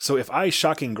 So if I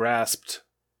Shocking Grasped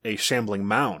a Shambling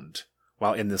Mound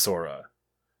while in this aura,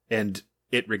 and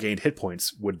it regained hit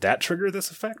points, would that trigger this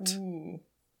effect? Ooh.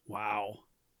 Wow.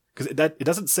 Because it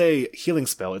doesn't say healing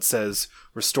spell, it says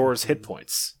restores hit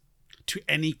points. To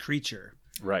any creature.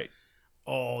 Right.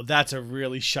 Oh, that's a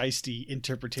really shisty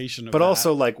interpretation of But that.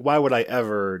 also, like, why would I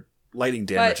ever lightning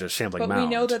damage a shambling mound? But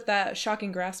we know that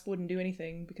Shocking Grasp wouldn't do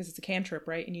anything because it's a cantrip,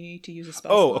 right? And you need to use a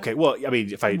spell. Oh, slot. okay. Well, I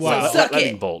mean, if I Suck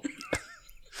lightning it. bolt,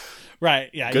 right?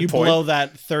 Yeah, Good you point. blow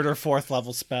that 3rd or 4th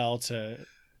level spell to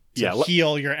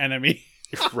heal your enemy.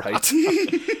 right?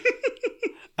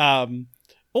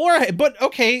 But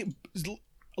okay,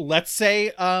 let's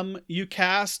say you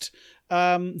cast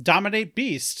Dominate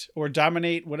Beast or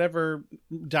Dominate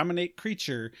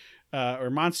creature or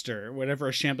monster, whatever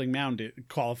a shambling mound it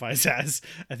qualifies as.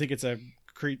 I think it's a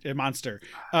monster.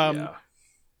 Does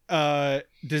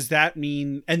that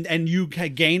mean and you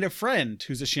gain a friend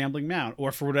who's a shambling mound,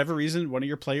 or for whatever reason one of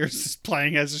your players is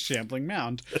playing as a shambling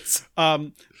mound?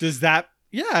 Does that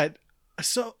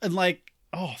so and like,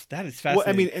 oh, that is fascinating. Well,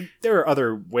 I mean, and there are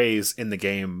other ways in the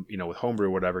game, with homebrew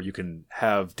or whatever, you can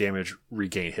have damage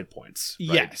regain hit points.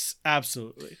 Right? Yes,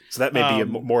 absolutely. So that may be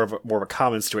more of a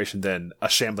common situation than a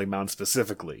shambling mound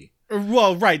specifically.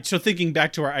 Well, right. So thinking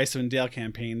back to our Icewind Dale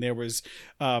campaign, there was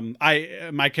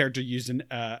my character used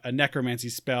a necromancy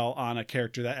spell on a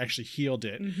character that actually healed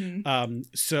it.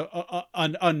 So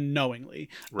unknowingly.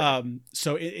 Right.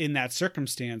 So in that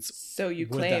circumstance, so you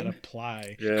would claim that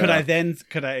apply? Yeah. Could I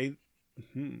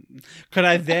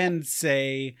then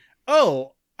say,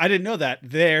 oh, I didn't know that,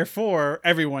 therefore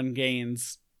everyone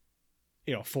gains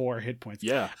 4 hit points?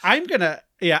 Yeah. I'm gonna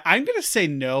say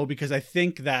no, because I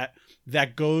think that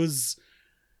goes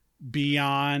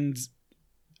beyond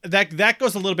that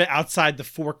goes a little bit outside the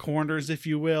 4 corners, if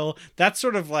you will. That's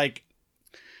sort of like,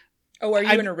 oh, are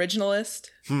you an originalist?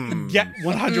 Yeah,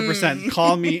 100%.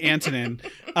 Call me Antonin.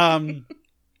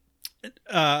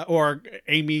 Or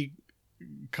Amy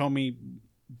Comey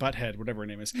Butthead, whatever her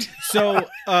name is. So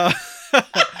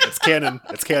it's canon.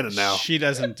 It's canon now. She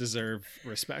doesn't deserve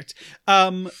respect.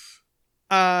 I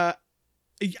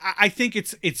think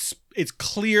it's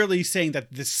clearly saying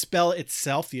that the spell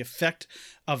itself, the effect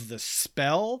of the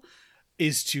spell,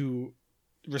 is to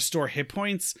restore hit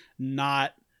points,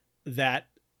 not that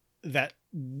not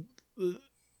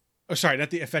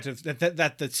the effect of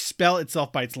that the spell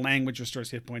itself by its language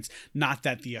restores hit points, not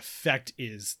that the effect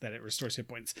is that it restores hit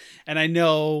points. And I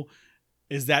know,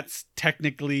 is that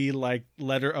technically like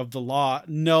letter of the law?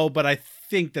 No, but I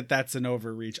think that's an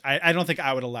overreach. I don't think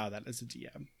I would allow that as a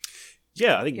DM.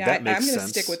 Yeah, I think that makes sense. I'm going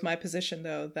to stick with my position,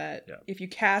 though, that if you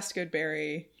cast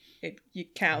Goodberry, it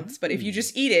counts. But if you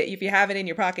just eat it, if you have it in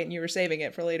your pocket and you were saving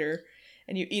it for later,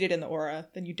 and you eat it in the aura,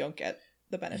 then you don't get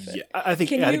the benefit. Yeah, I think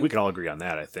we can all agree on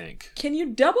that. I think. Can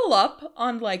you double up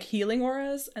on like healing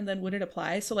auras, and then would it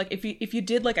apply? So like if you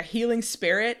did like a healing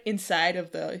spirit inside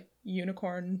of the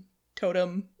unicorn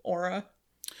totem aura,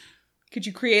 could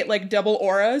you create like double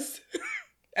auras,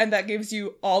 and that gives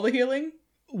you all the healing?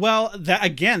 Well,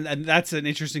 and that's an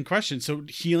interesting question. So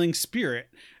healing spirit,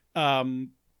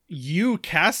 you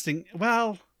casting,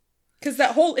 well, because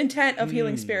that whole intent of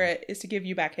healing spirit is to give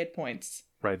you back hit points.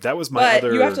 Right. That was my other.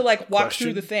 But you have to like walk question.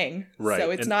 through the thing, right? So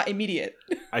it's not immediate.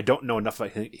 I don't know enough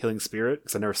about healing spirit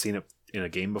because I've never seen it in a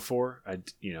game before. I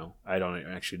don't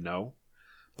actually know,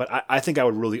 but I think I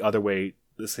would rule the other way,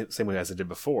 the same way as I did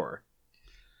before.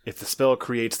 If the spell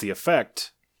creates the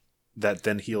effect that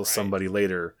then heals somebody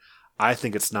later, I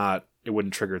think it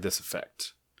wouldn't trigger this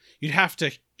effect. You'd have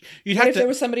to. If there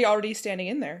was somebody already standing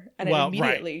in there and it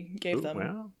immediately gave them.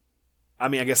 Well, I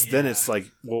mean, I guess then it's like,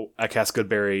 well, I cast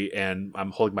Goodberry and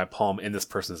I'm holding my palm in this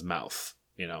person's mouth.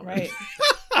 Right.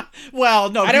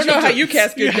 Well, no. I don't know how you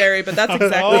cast Goodberry, but that's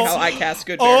exactly how I cast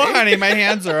Goodberry. Oh, honey, my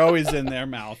hands are always in their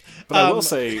mouth. But I will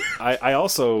say, I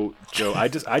also, Joe, I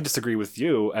disagree with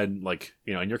you. And like,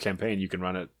 in your campaign, you can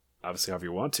run it obviously however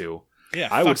you want to. Yeah,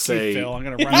 I would say, Phil. I'm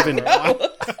gonna run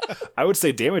I would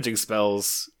say damaging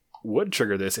spells would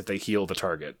trigger this if they heal the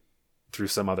target through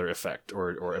some other effect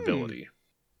or ability.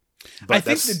 But I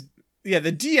think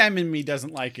the DM in me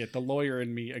doesn't like it. The lawyer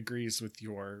in me agrees with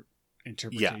your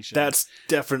interpretation. Yeah, that's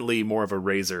definitely more of a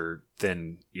razor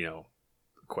than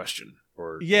question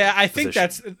or. Yeah, I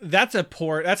position. think that's a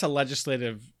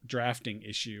legislative drafting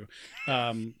issue.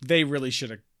 They really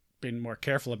should have been more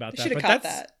careful about that. But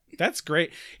that's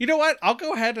great. You know what? I'll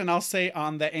go ahead and I'll say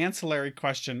on the ancillary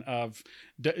question of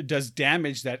does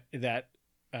damage that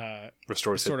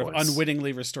restores sort hit of points.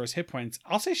 unwittingly restores hit points,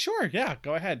 I'll say sure, yeah,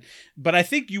 go ahead. But I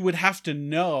think you would have to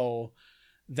know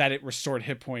that it restored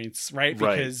hit points, right?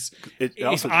 Because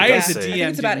if I as a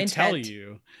DM didn't tell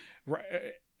you,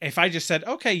 if I just said,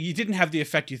 okay, you didn't have the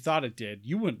effect you thought it did,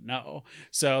 you wouldn't know.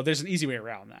 So there's an easy way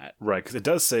around that. Right, because it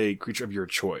does say creature of your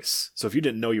choice. So if you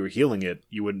didn't know you were healing it,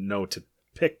 you wouldn't know to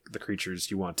pick the creatures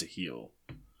you want to heal.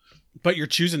 But you're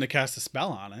choosing to cast a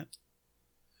spell on it.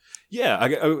 Yeah,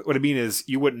 what I mean is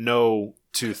you wouldn't know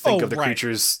to think of the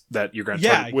creatures that you're going to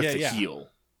target with the heal.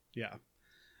 Yeah.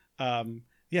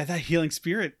 Yeah, that healing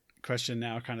spirit question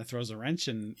now kind of throws a wrench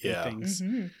in things.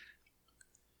 Mm-hmm.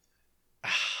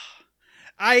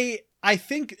 I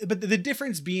think, but the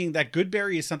difference being that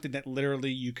Goodberry is something that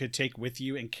literally you could take with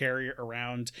you and carry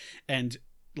around, and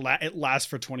it lasts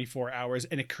for 24 hours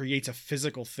and it creates a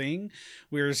physical thing.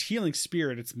 Whereas Healing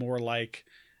Spirit, it's more like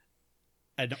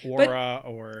an aura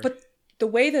But the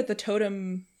way that the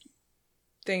totem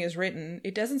thing is written,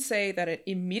 it doesn't say that it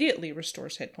immediately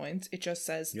restores hit points. It just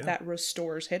says that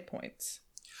restores hit points.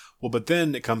 Well, but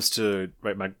then it comes to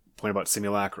my point about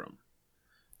Simulacrum.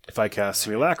 If I cast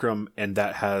Simulacrum and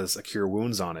that has a Cure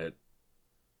Wounds on it,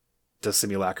 does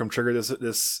Simulacrum trigger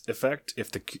this effect?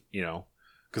 If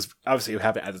because obviously it would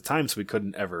happen at the time, so we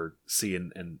couldn't ever see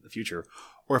in the future.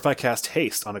 Or if I cast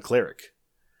Haste on a Cleric,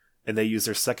 and they use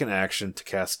their second action to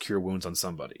cast Cure Wounds on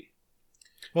somebody.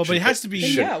 Well, but it has to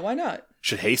be... why not?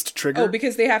 Should Haste trigger? Oh,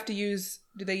 because they have to use...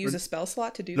 Do they use a spell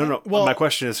slot to do that? No. Well, my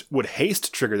question is, would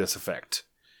Haste trigger this effect?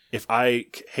 If I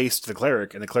haste the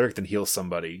Cleric, and the Cleric then heals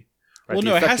somebody... Right? Well, the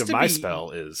no, effect it has of to my be...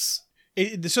 spell is...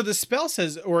 So the spell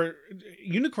says, or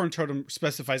Unicorn Totem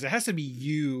specifies, it has to be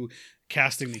you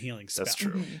casting the healing spell. That's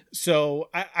true. Mm-hmm. So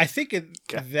I think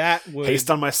that would... Haste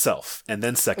on myself, and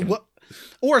then second...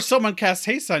 Or someone casts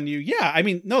haste on you. Yeah, I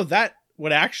mean, no, that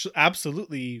would actually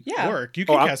absolutely work. You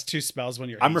can cast 2 spells when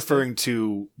you're hasted. I'm referring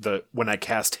to when I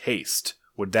cast haste,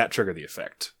 would that trigger the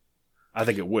effect? I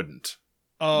think it wouldn't.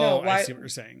 Oh, no, I see what you're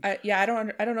saying. I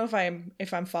don't know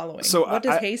if I'm following. So what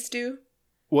does haste do?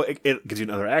 Well, it gives you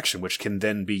another action, which can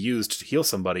then be used to heal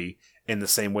somebody in the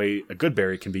same way a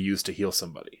Goodberry can be used to heal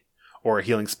somebody. Or a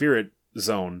Healing Spirit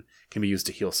zone can be used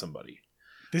to heal somebody.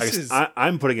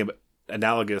 I'm putting it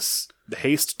analogous. The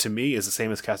haste to me is the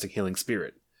same as casting Healing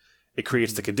Spirit. It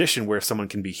creates the condition where someone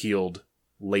can be healed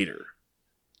later.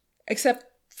 Except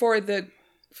for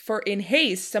in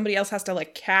haste, somebody else has to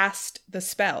cast the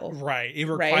spell. Right. It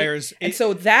requires... And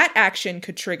so that action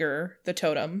could trigger the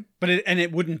totem. But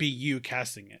it wouldn't be you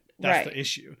casting it. That's the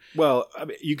issue. Well, I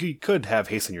mean, you could have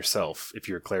hasten yourself if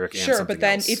you're a cleric and something else. But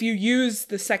then if you use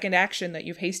the second action that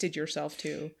you've hasted yourself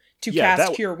to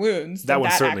cast Cure Wounds, that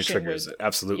one certainly triggers it.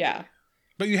 Absolutely. Yeah.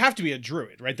 But you have to be a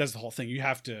druid, right? That's the whole thing. You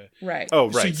have to... Right. Oh,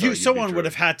 right. So someone would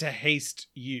have had to haste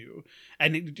you,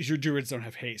 and your druids don't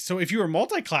have haste. So if you were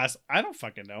multi-class, I don't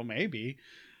fucking know, maybe.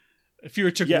 If you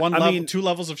took 2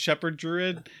 levels of Shepherd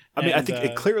Druid... I think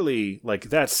it clearly,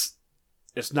 it's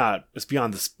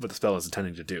beyond what the spell is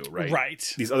intending to do, right?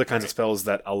 Right. These other kinds of spells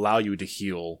that allow you to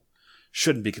heal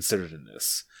shouldn't be considered in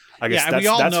this. I guess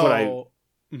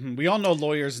we all know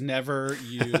lawyers never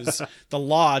use the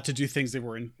law to do things they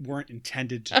weren't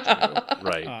intended to do.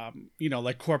 Right.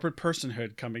 Like corporate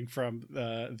personhood coming from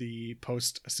the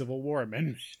post-Civil War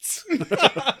amendments.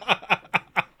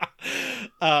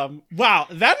 Wow,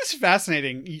 that is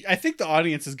fascinating. I think the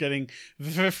audience is getting...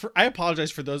 I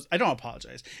apologize for those... I don't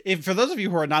apologize. For those of you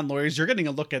who are non-lawyers, you're getting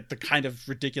a look at the kind of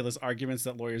ridiculous arguments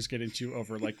that lawyers get into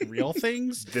over real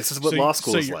things. This is what law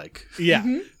school is like. Yeah.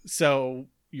 Mm-hmm. So...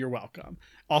 You're welcome.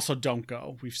 Also, don't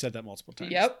go. We've said that multiple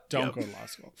times. Yep. Don't go to law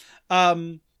school.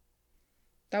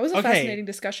 That was a fascinating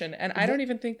discussion, and I don't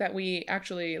even think that we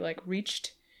actually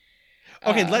reached.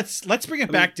 Okay, let's bring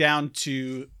it back down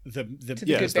to the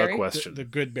Goodberry question. The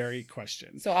Goodberry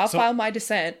question. So I'll file my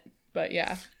dissent, but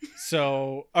yeah.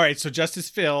 So all right. So Justice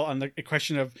Phil on the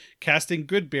question of casting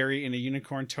Goodberry in a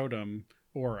Unicorn Totem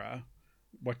aura,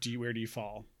 where do you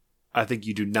fall? I think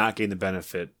you do not gain the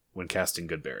benefit when casting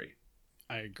Goodberry.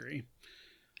 I agree.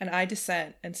 And I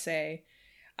dissent and say,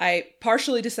 I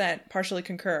partially dissent, partially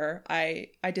concur. I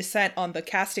dissent on the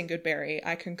casting Goodberry.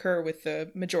 I concur with the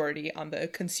majority on the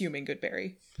consuming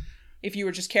Goodberry. If you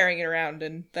were just carrying it around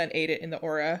and then ate it in the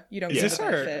aura, you don't get the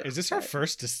benefit. Is this our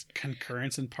first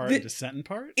concurrence in part and dissent in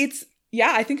part?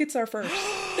 I think it's our first.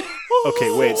 Okay,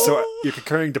 wait. So you're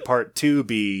concurring to part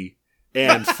 2B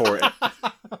and for it.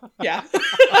 Yeah.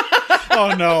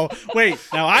 Oh no! Wait.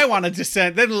 Now I want to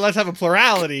dissent. Then let's have a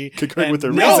plurality. Concurring with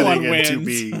the reasoning and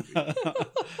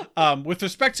 2B. With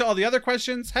respect to all the other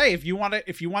questions, hey, if you want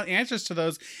answers to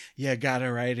those, you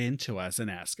gotta write into us and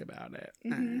ask about it.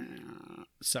 Mm-hmm.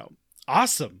 So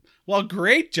awesome. Well,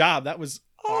 great job. That was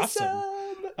awesome.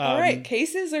 All right,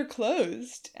 cases are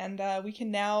closed, and we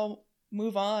can now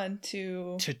move on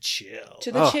to chill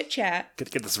to the chit chat.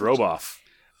 Get this robe off.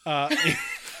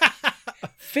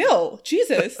 Phil,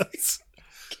 Jesus,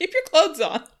 keep your clothes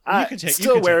on.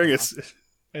 Still wearing it.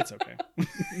 It's okay.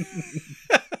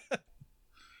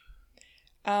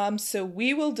 So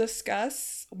we will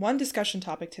discuss one discussion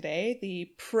topic today: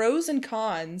 the pros and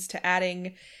cons to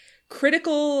adding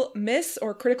critical miss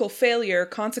or critical failure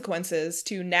consequences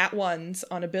to nat ones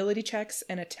on ability checks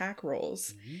and attack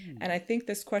rolls. And I think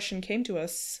this question came to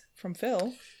us from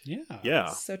Phil.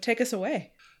 Yeah. So take us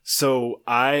away. So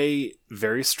I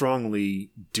very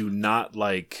strongly do not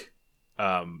like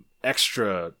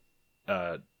extra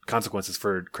consequences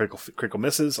for critical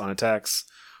misses on attacks,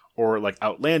 or like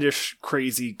outlandish,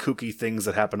 crazy, kooky things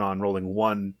that happen on rolling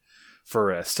 1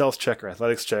 for a stealth check or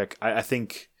athletics check. I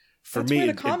think for That's me, where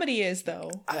the comedy is,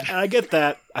 though. I get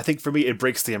that. I think for me, it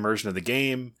breaks the immersion of the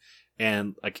game,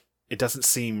 and like it doesn't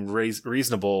seem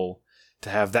reasonable to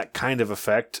have that kind of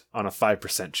effect on a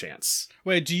 5% chance.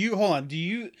 Wait,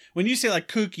 when you say like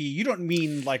kooky, you don't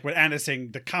mean like what Anna's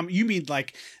saying, you mean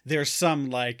like there's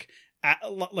some like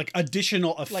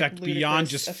additional effect Like beyond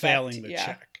just effect, failing the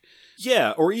check.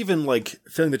 Yeah, or even like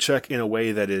failing the check in a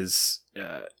way that is,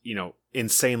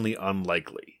 insanely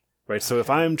unlikely, right? So if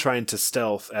I'm trying to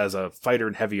stealth as a fighter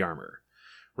in heavy armor,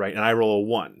 right, and I roll a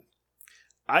 1,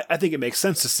 I think it makes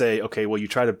sense to say, okay, well, you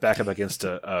try to back up against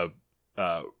a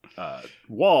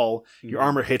wall, your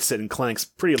armor hits it and clanks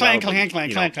pretty loudly.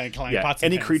 Clank. Yeah,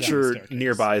 any creature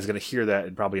nearby is going to hear that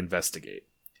and probably investigate.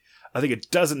 I think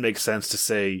it doesn't make sense to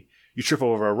say you trip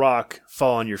over a rock,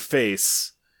 fall on your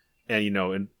face, and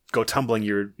and go tumbling,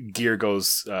 your gear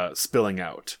goes spilling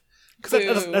out. Because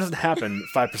that doesn't happen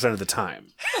 5% of the time.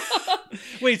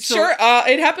 Wait, so... Sure,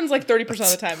 it happens like 30% of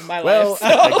the time in my life. So.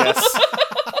 I guess.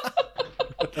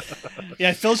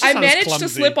 Yeah, Phil's just I managed to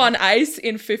slip on ice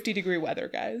in 50-degree weather,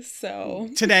 guys. So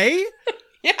today?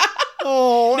 Yeah.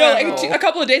 Oh no, like a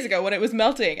couple of days ago when it was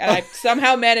melting, and I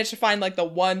somehow managed to find like the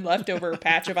one leftover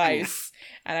patch of ice,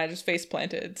 and I just face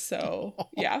planted. So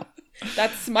yeah,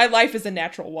 that's my life is a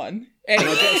natural one.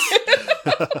 Anyway.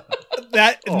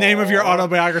 That name of your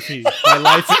autobiography, my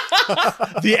life,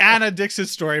 the Anna Dixon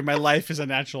story. My life is a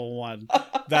natural one.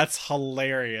 That's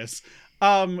hilarious.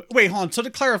 Wait, hold on. So to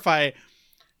clarify.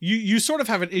 You sort of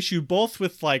have an issue both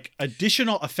with like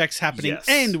additional effects happening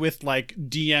and with like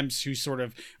DMs who sort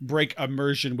of break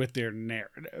immersion with their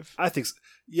narrative. I think so.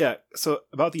 Yeah. So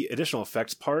about the additional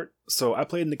effects part. So I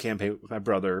played in the campaign with my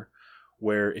brother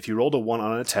where if you rolled a 1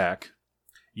 on an attack,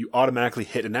 you automatically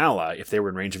hit an ally if they were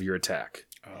in range of your attack.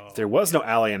 Oh, if there was no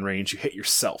ally in range, you hit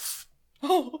yourself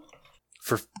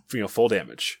for full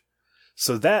damage.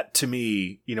 So that to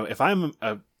me, if I'm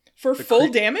for full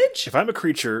damage? If I'm a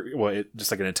creature, well, just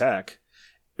like an attack,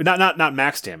 not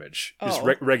max damage, just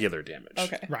regular damage.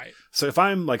 Okay, right. So if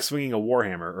I'm like swinging a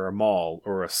warhammer or a maul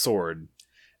or a sword,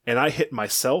 and I hit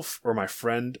myself or my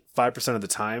friend 5% of the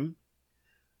time,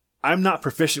 I'm not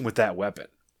proficient with that weapon.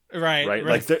 Right.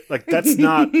 Like that's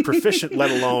not proficient,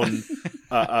 let alone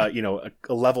a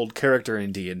leveled character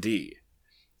in D&D.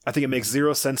 I think it makes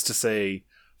zero sense to say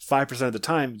 5% of the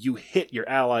time you hit your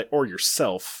ally or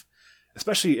yourself.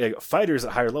 Especially fighters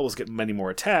at higher levels get many more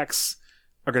attacks,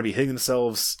 are going to be hitting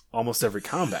themselves almost every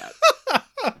combat.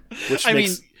 Which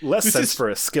makes less sense for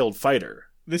a skilled fighter.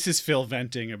 This is Phil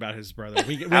venting about his brother.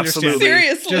 We Absolutely.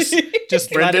 understand. Seriously.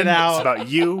 Just let it out. It's about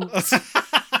you.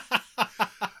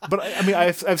 But I mean,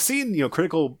 I've seen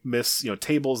critical miss,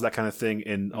 tables, that kind of thing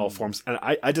in all forms, and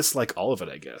I dislike all of it.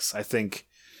 I guess I think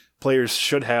players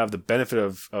should have the benefit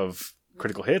of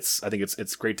critical hits. I think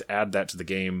it's great to add that to the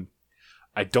game.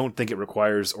 I don't think it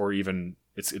requires, or even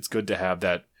it's good to have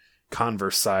that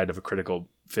converse side of a critical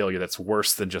failure that's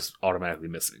worse than just automatically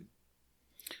missing.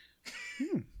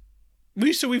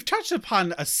 So we've touched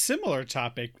upon a similar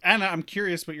topic. Anna, I'm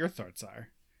curious what your thoughts are.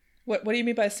 What do you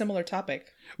mean by a similar topic?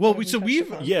 Well,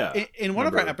 in one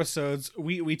of our episodes,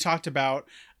 we talked about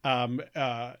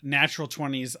natural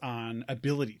 20s on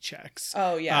ability checks.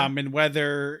 Oh yeah. And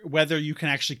whether you can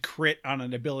actually crit on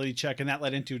an ability check, and that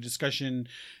led into a discussion.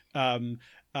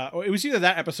 It was either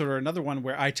that episode or another one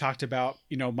where I talked about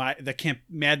the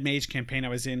Mad Mage campaign I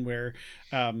was in, where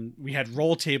we had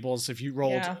roll tables. If you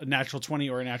rolled a natural 20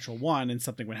 or a natural 1, and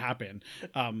something would happen.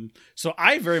 So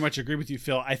I very much agree with you,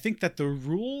 Phil. I think that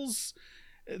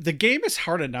the game is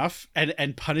hard enough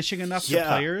and punishing enough for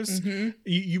players.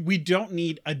 Mm-hmm. We don't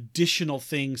need additional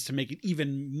things to make it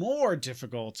even more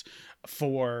difficult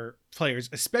for players,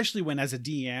 especially when, as a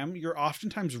DM, you're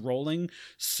oftentimes rolling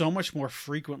so much more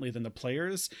frequently than the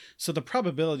players. So the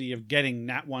probability of getting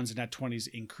nat 1s and nat 20s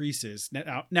increases.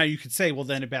 Now you could say, well,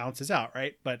 then it balances out,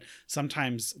 right? But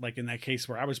sometimes, like in that case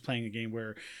where I was playing a game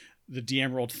where the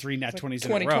DM rolled 3 nat 20s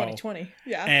in a row. 20.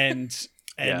 Yeah. And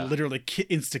literally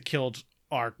insta-killed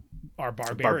our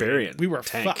barbarian. We were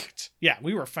fucked. Yeah,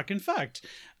 we were fucking fucked.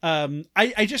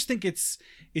 I just think it's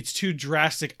too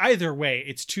drastic. Either way,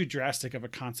 it's too drastic of a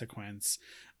consequence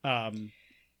in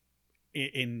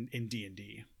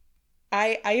D&D.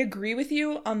 I agree with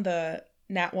you on the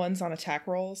nat ones on attack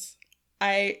rolls.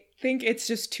 I think it's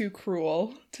just too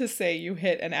cruel to say you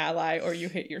hit an ally or you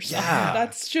hit yourself. Yeah.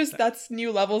 That's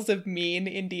new levels of mean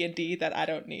in D&D that I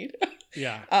don't need.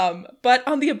 Yeah. But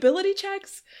on the ability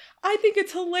checks, I think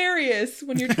it's hilarious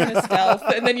when you're trying to stealth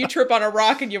and then you trip on a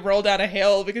rock and you roll down a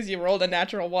hill because you rolled a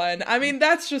natural 1. I mean,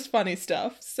 that's just funny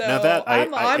stuff. So Now that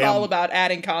I'm all about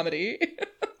adding comedy.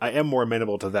 I am more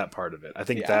amenable to that part of it. I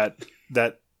think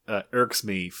that irks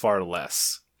me far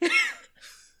less.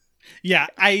 Yeah,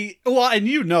 and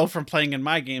you know from playing in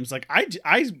my games, like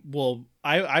I will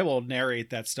narrate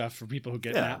that stuff for people who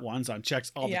get nat ones on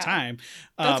checks all the time.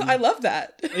 I love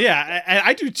that. Yeah,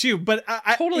 I do too. But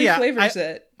I totally flavors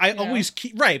it. I always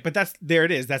keep right, but there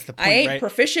it is. That's the point. I ain't right?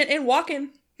 proficient in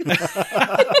walking.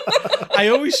 I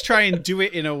always try and do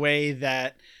it in a way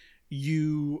that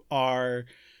you are.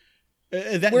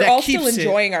 We're all still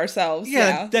enjoying ourselves.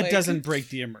 Yeah, that doesn't break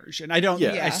the immersion. I don't.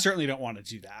 Yeah. I certainly don't want to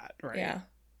do that. Right. Yeah.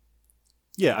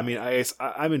 Yeah, I mean,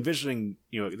 I'm envisioning,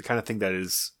 the kind of thing that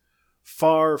is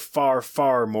far, far,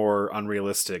 far more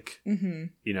unrealistic,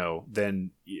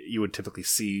 than you would typically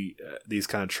see these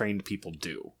kind of trained people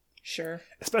do. Sure.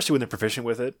 Especially when they're proficient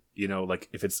with it, like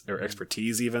if it's their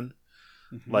expertise even.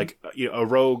 Like, a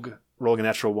rogue rolling a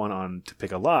natural 1 on to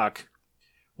pick a lock,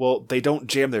 well, they don't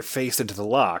jam their face into the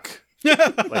lock.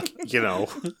 Like,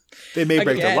 they may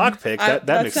break the lock pick. That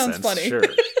makes sense. Funny. Sure.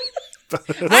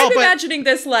 I'm imagining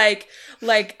this like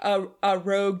a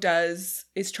rogue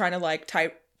is trying to like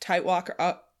tight walk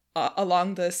up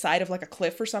along the side of like a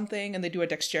cliff or something, and they do a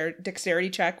dexterity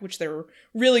check, which they're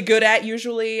really good at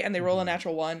usually, and they roll a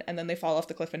natural 1, and then they fall off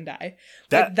the cliff and die.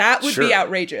 That would be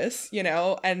outrageous,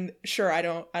 and sure, I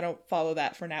don't follow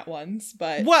that for nat ones,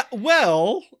 but what?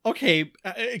 Well, okay.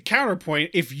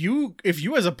 Counterpoint: if you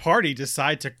as a party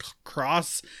decide to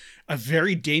cross a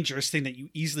very dangerous thing that you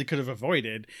easily could have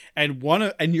avoided, and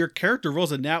your character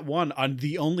rolls a nat 1 on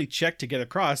the only check to get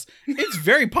across, it's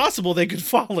very possible they could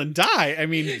fall and die. I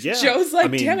mean, Joe's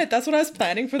like, damn it, that's what I was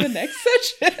planning for the next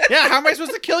session. Yeah, how am I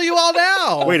supposed to kill you all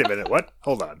now? Wait a minute, what?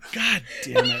 Hold on. God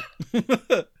damn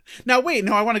it. Now wait,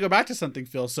 no, I want to go back to something,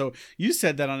 Phil. So you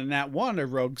said that on a nat 1, a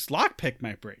rogue's lockpick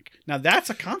might break. Now that's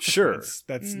a consequence.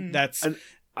 Sure.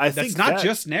 That's not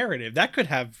just narrative. That could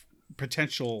have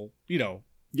potential,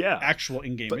 actual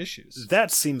in-game issues. That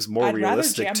seems more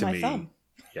realistic to me. Thumb.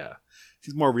 Yeah.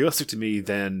 It's more realistic to me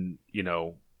than,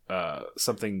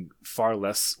 something far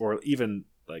less or even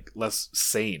like less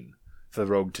sane for the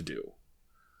rogue to do.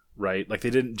 Right? Like they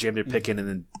didn't jam their pick in and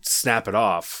then snap it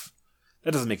off.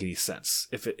 That doesn't make any sense.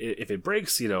 If it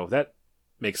breaks, that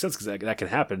makes sense because that can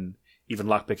happen even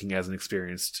lockpicking as an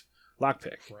experienced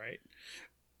lockpick. Right.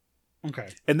 Okay.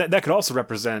 And that could also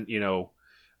represent,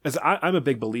 as I'm a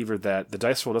big believer that the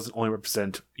dice roll doesn't only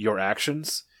represent your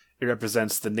actions, it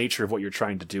represents the nature of what you're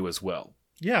trying to do as well.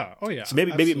 Yeah. Oh, yeah. So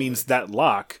maybe it means that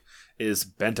lock is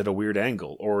bent at a weird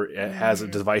angle, or it has a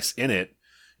device in it,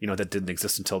 that didn't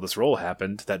exist until this roll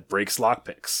happened that breaks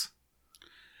lockpicks.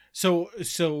 So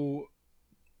do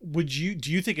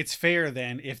you think it's fair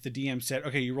then if the DM said,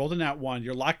 okay, you rolled a nat 1,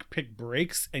 your lockpick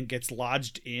breaks and gets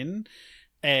lodged in,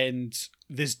 and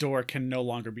this door can no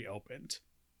longer be opened?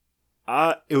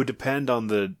 It would depend on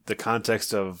the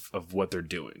context of what they're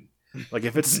doing. Like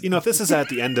if it's if this is at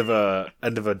the end of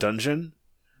a dungeon,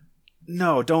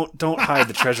 no, don't hide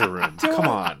the treasure room. Come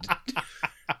on.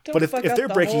 But if they're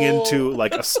breaking into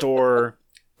like a store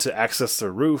to access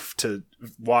the roof to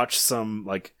watch some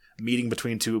like meeting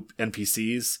between two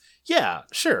NPCs, yeah,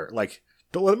 sure. Like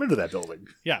don't let them into that building.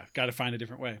 Yeah, got to find a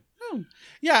different way.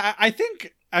 Yeah, I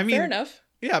mean fair enough.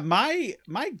 Yeah, my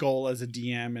goal as a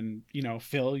DM, and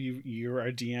Phil, you're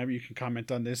a DM, you can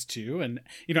comment on this too, and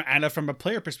Anna from a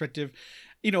player perspective,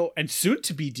 and soon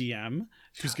to be DM,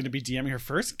 who's going to be DMing her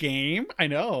first game. I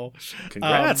know.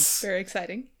 Congrats. Very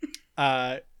exciting.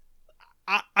 I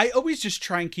always just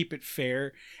try and keep it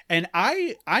fair, and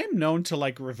I'm known to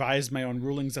like revise my own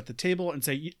rulings at the table and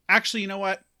say, actually, you know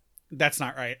what? That's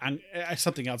not right.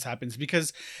 Something else happens,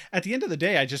 because at the end of the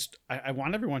day, I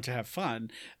want everyone to have fun.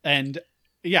 And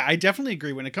yeah, I definitely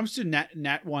agree. When it comes to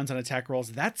nat ones on attack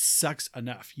rolls, that sucks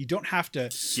enough. You don't have to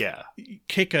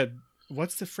kick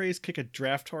what's the phrase? Kick a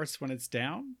draft horse when it's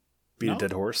down? Beat a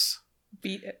dead horse?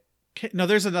 Beat it. No,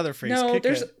 there's another phrase. No,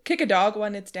 kick a dog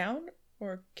when it's down,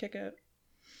 or kick a...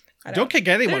 Don't kick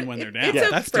anyone when they're down.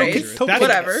 That's dangerous.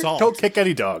 Whatever. Don't kick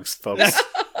any dogs, folks.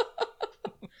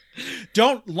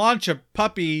 Don't launch a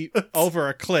puppy over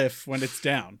a cliff when it's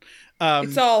down.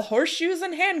 It's all horseshoes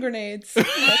and hand grenades. That's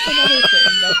another thing.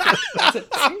 That's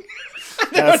it.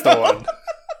 That's the one.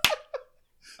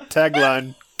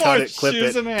 Tagline. Cut it, clip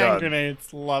it, and hand done.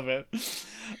 grenades. Love it.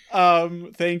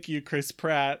 Thank you, Chris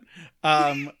Pratt.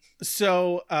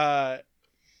 So I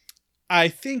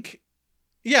think,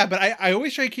 yeah, but I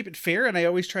always try to keep it fair, and I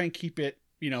always try and keep it,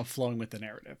 flowing with the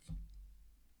narrative.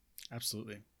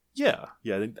 Absolutely. Yeah.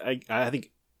 I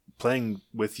think playing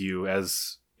with you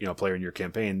as player in your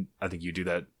campaign, I think you do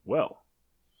that well.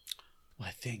 Well,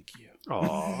 thank you.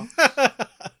 Aww.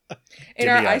 In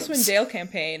our Icewind Dale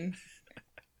campaign,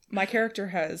 my character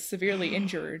has severely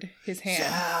injured his hand.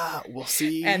 Yeah, we'll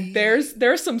see. And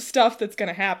there's some stuff that's going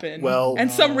to happen. Well, and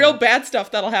some real bad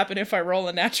stuff that'll happen if I roll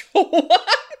a natural one.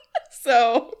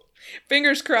 So,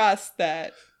 fingers crossed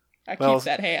that I keep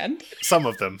that hand. Some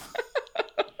of them.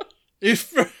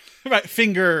 Right,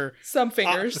 some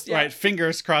fingers. Yeah. Right,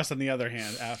 fingers crossed on the other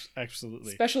hand.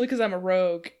 Absolutely. Especially because I'm a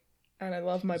rogue and I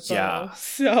love my bow. Yeah.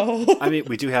 So. I mean,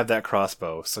 we do have that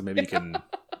crossbow, so maybe you can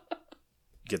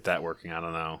get that working. I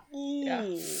don't know. Yeah,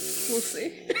 we'll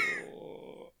see.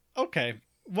 Okay.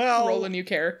 Well, roll a new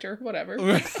character, whatever.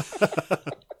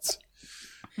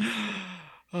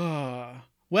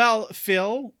 Well,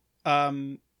 Phil,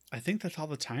 I think that's all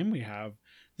the time we have.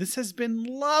 This has been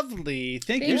lovely.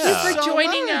 Thank you for so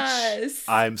joining much. us.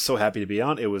 I'm so happy to be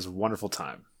on. It was a wonderful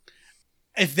time.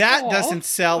 If that doesn't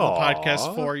sell the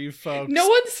podcast for you folks. No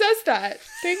one says that.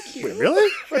 Thank you. Wait,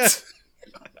 really?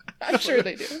 I'm sure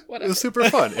they do. Whatever. It was super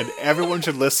fun. And everyone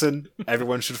should listen.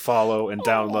 Everyone should follow and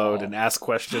download and ask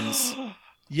questions.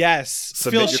 Yes.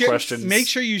 Submit your questions. Make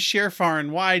sure you share far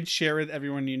and wide. Share with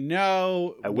everyone you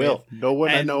know. I will. No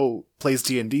one I know plays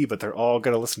D&D, but they're all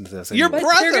going to listen to this. Your anyway.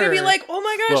 brother. They're going to be like, oh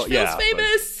my gosh, Phil's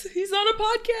famous. He's on a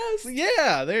podcast.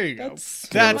 Yeah, there you go.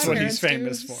 That's what he's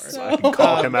famous for. So I can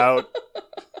call him out.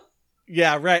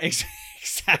 Yeah, right.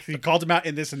 Exactly. You called him out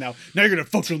in this, and now you're going to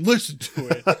fucking listen to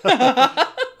it.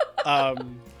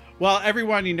 Well,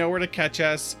 everyone, you know where to catch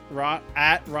us.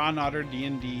 At Ron Otter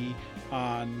D&D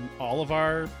on all of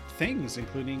our things,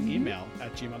 including email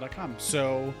at gmail.com.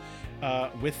 So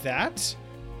with that,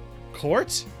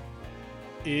 court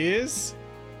is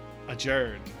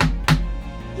adjourned.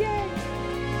 Yay!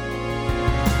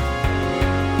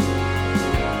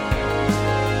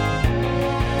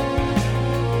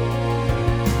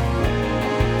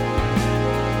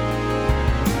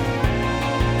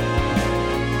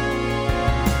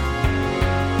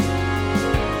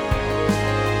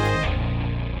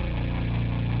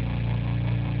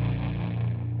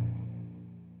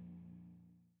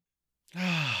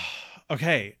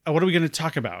 Okay, what are we going to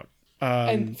talk about?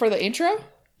 And for the intro?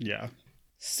 Yeah.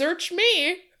 Search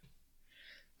me.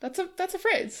 That's a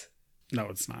phrase. No,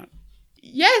 it's not.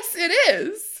 Yes, it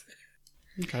is.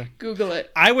 Okay. Google it.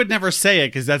 I would never say it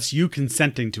because that's you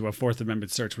consenting to a Fourth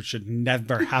Amendment search, which should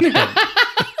never happen.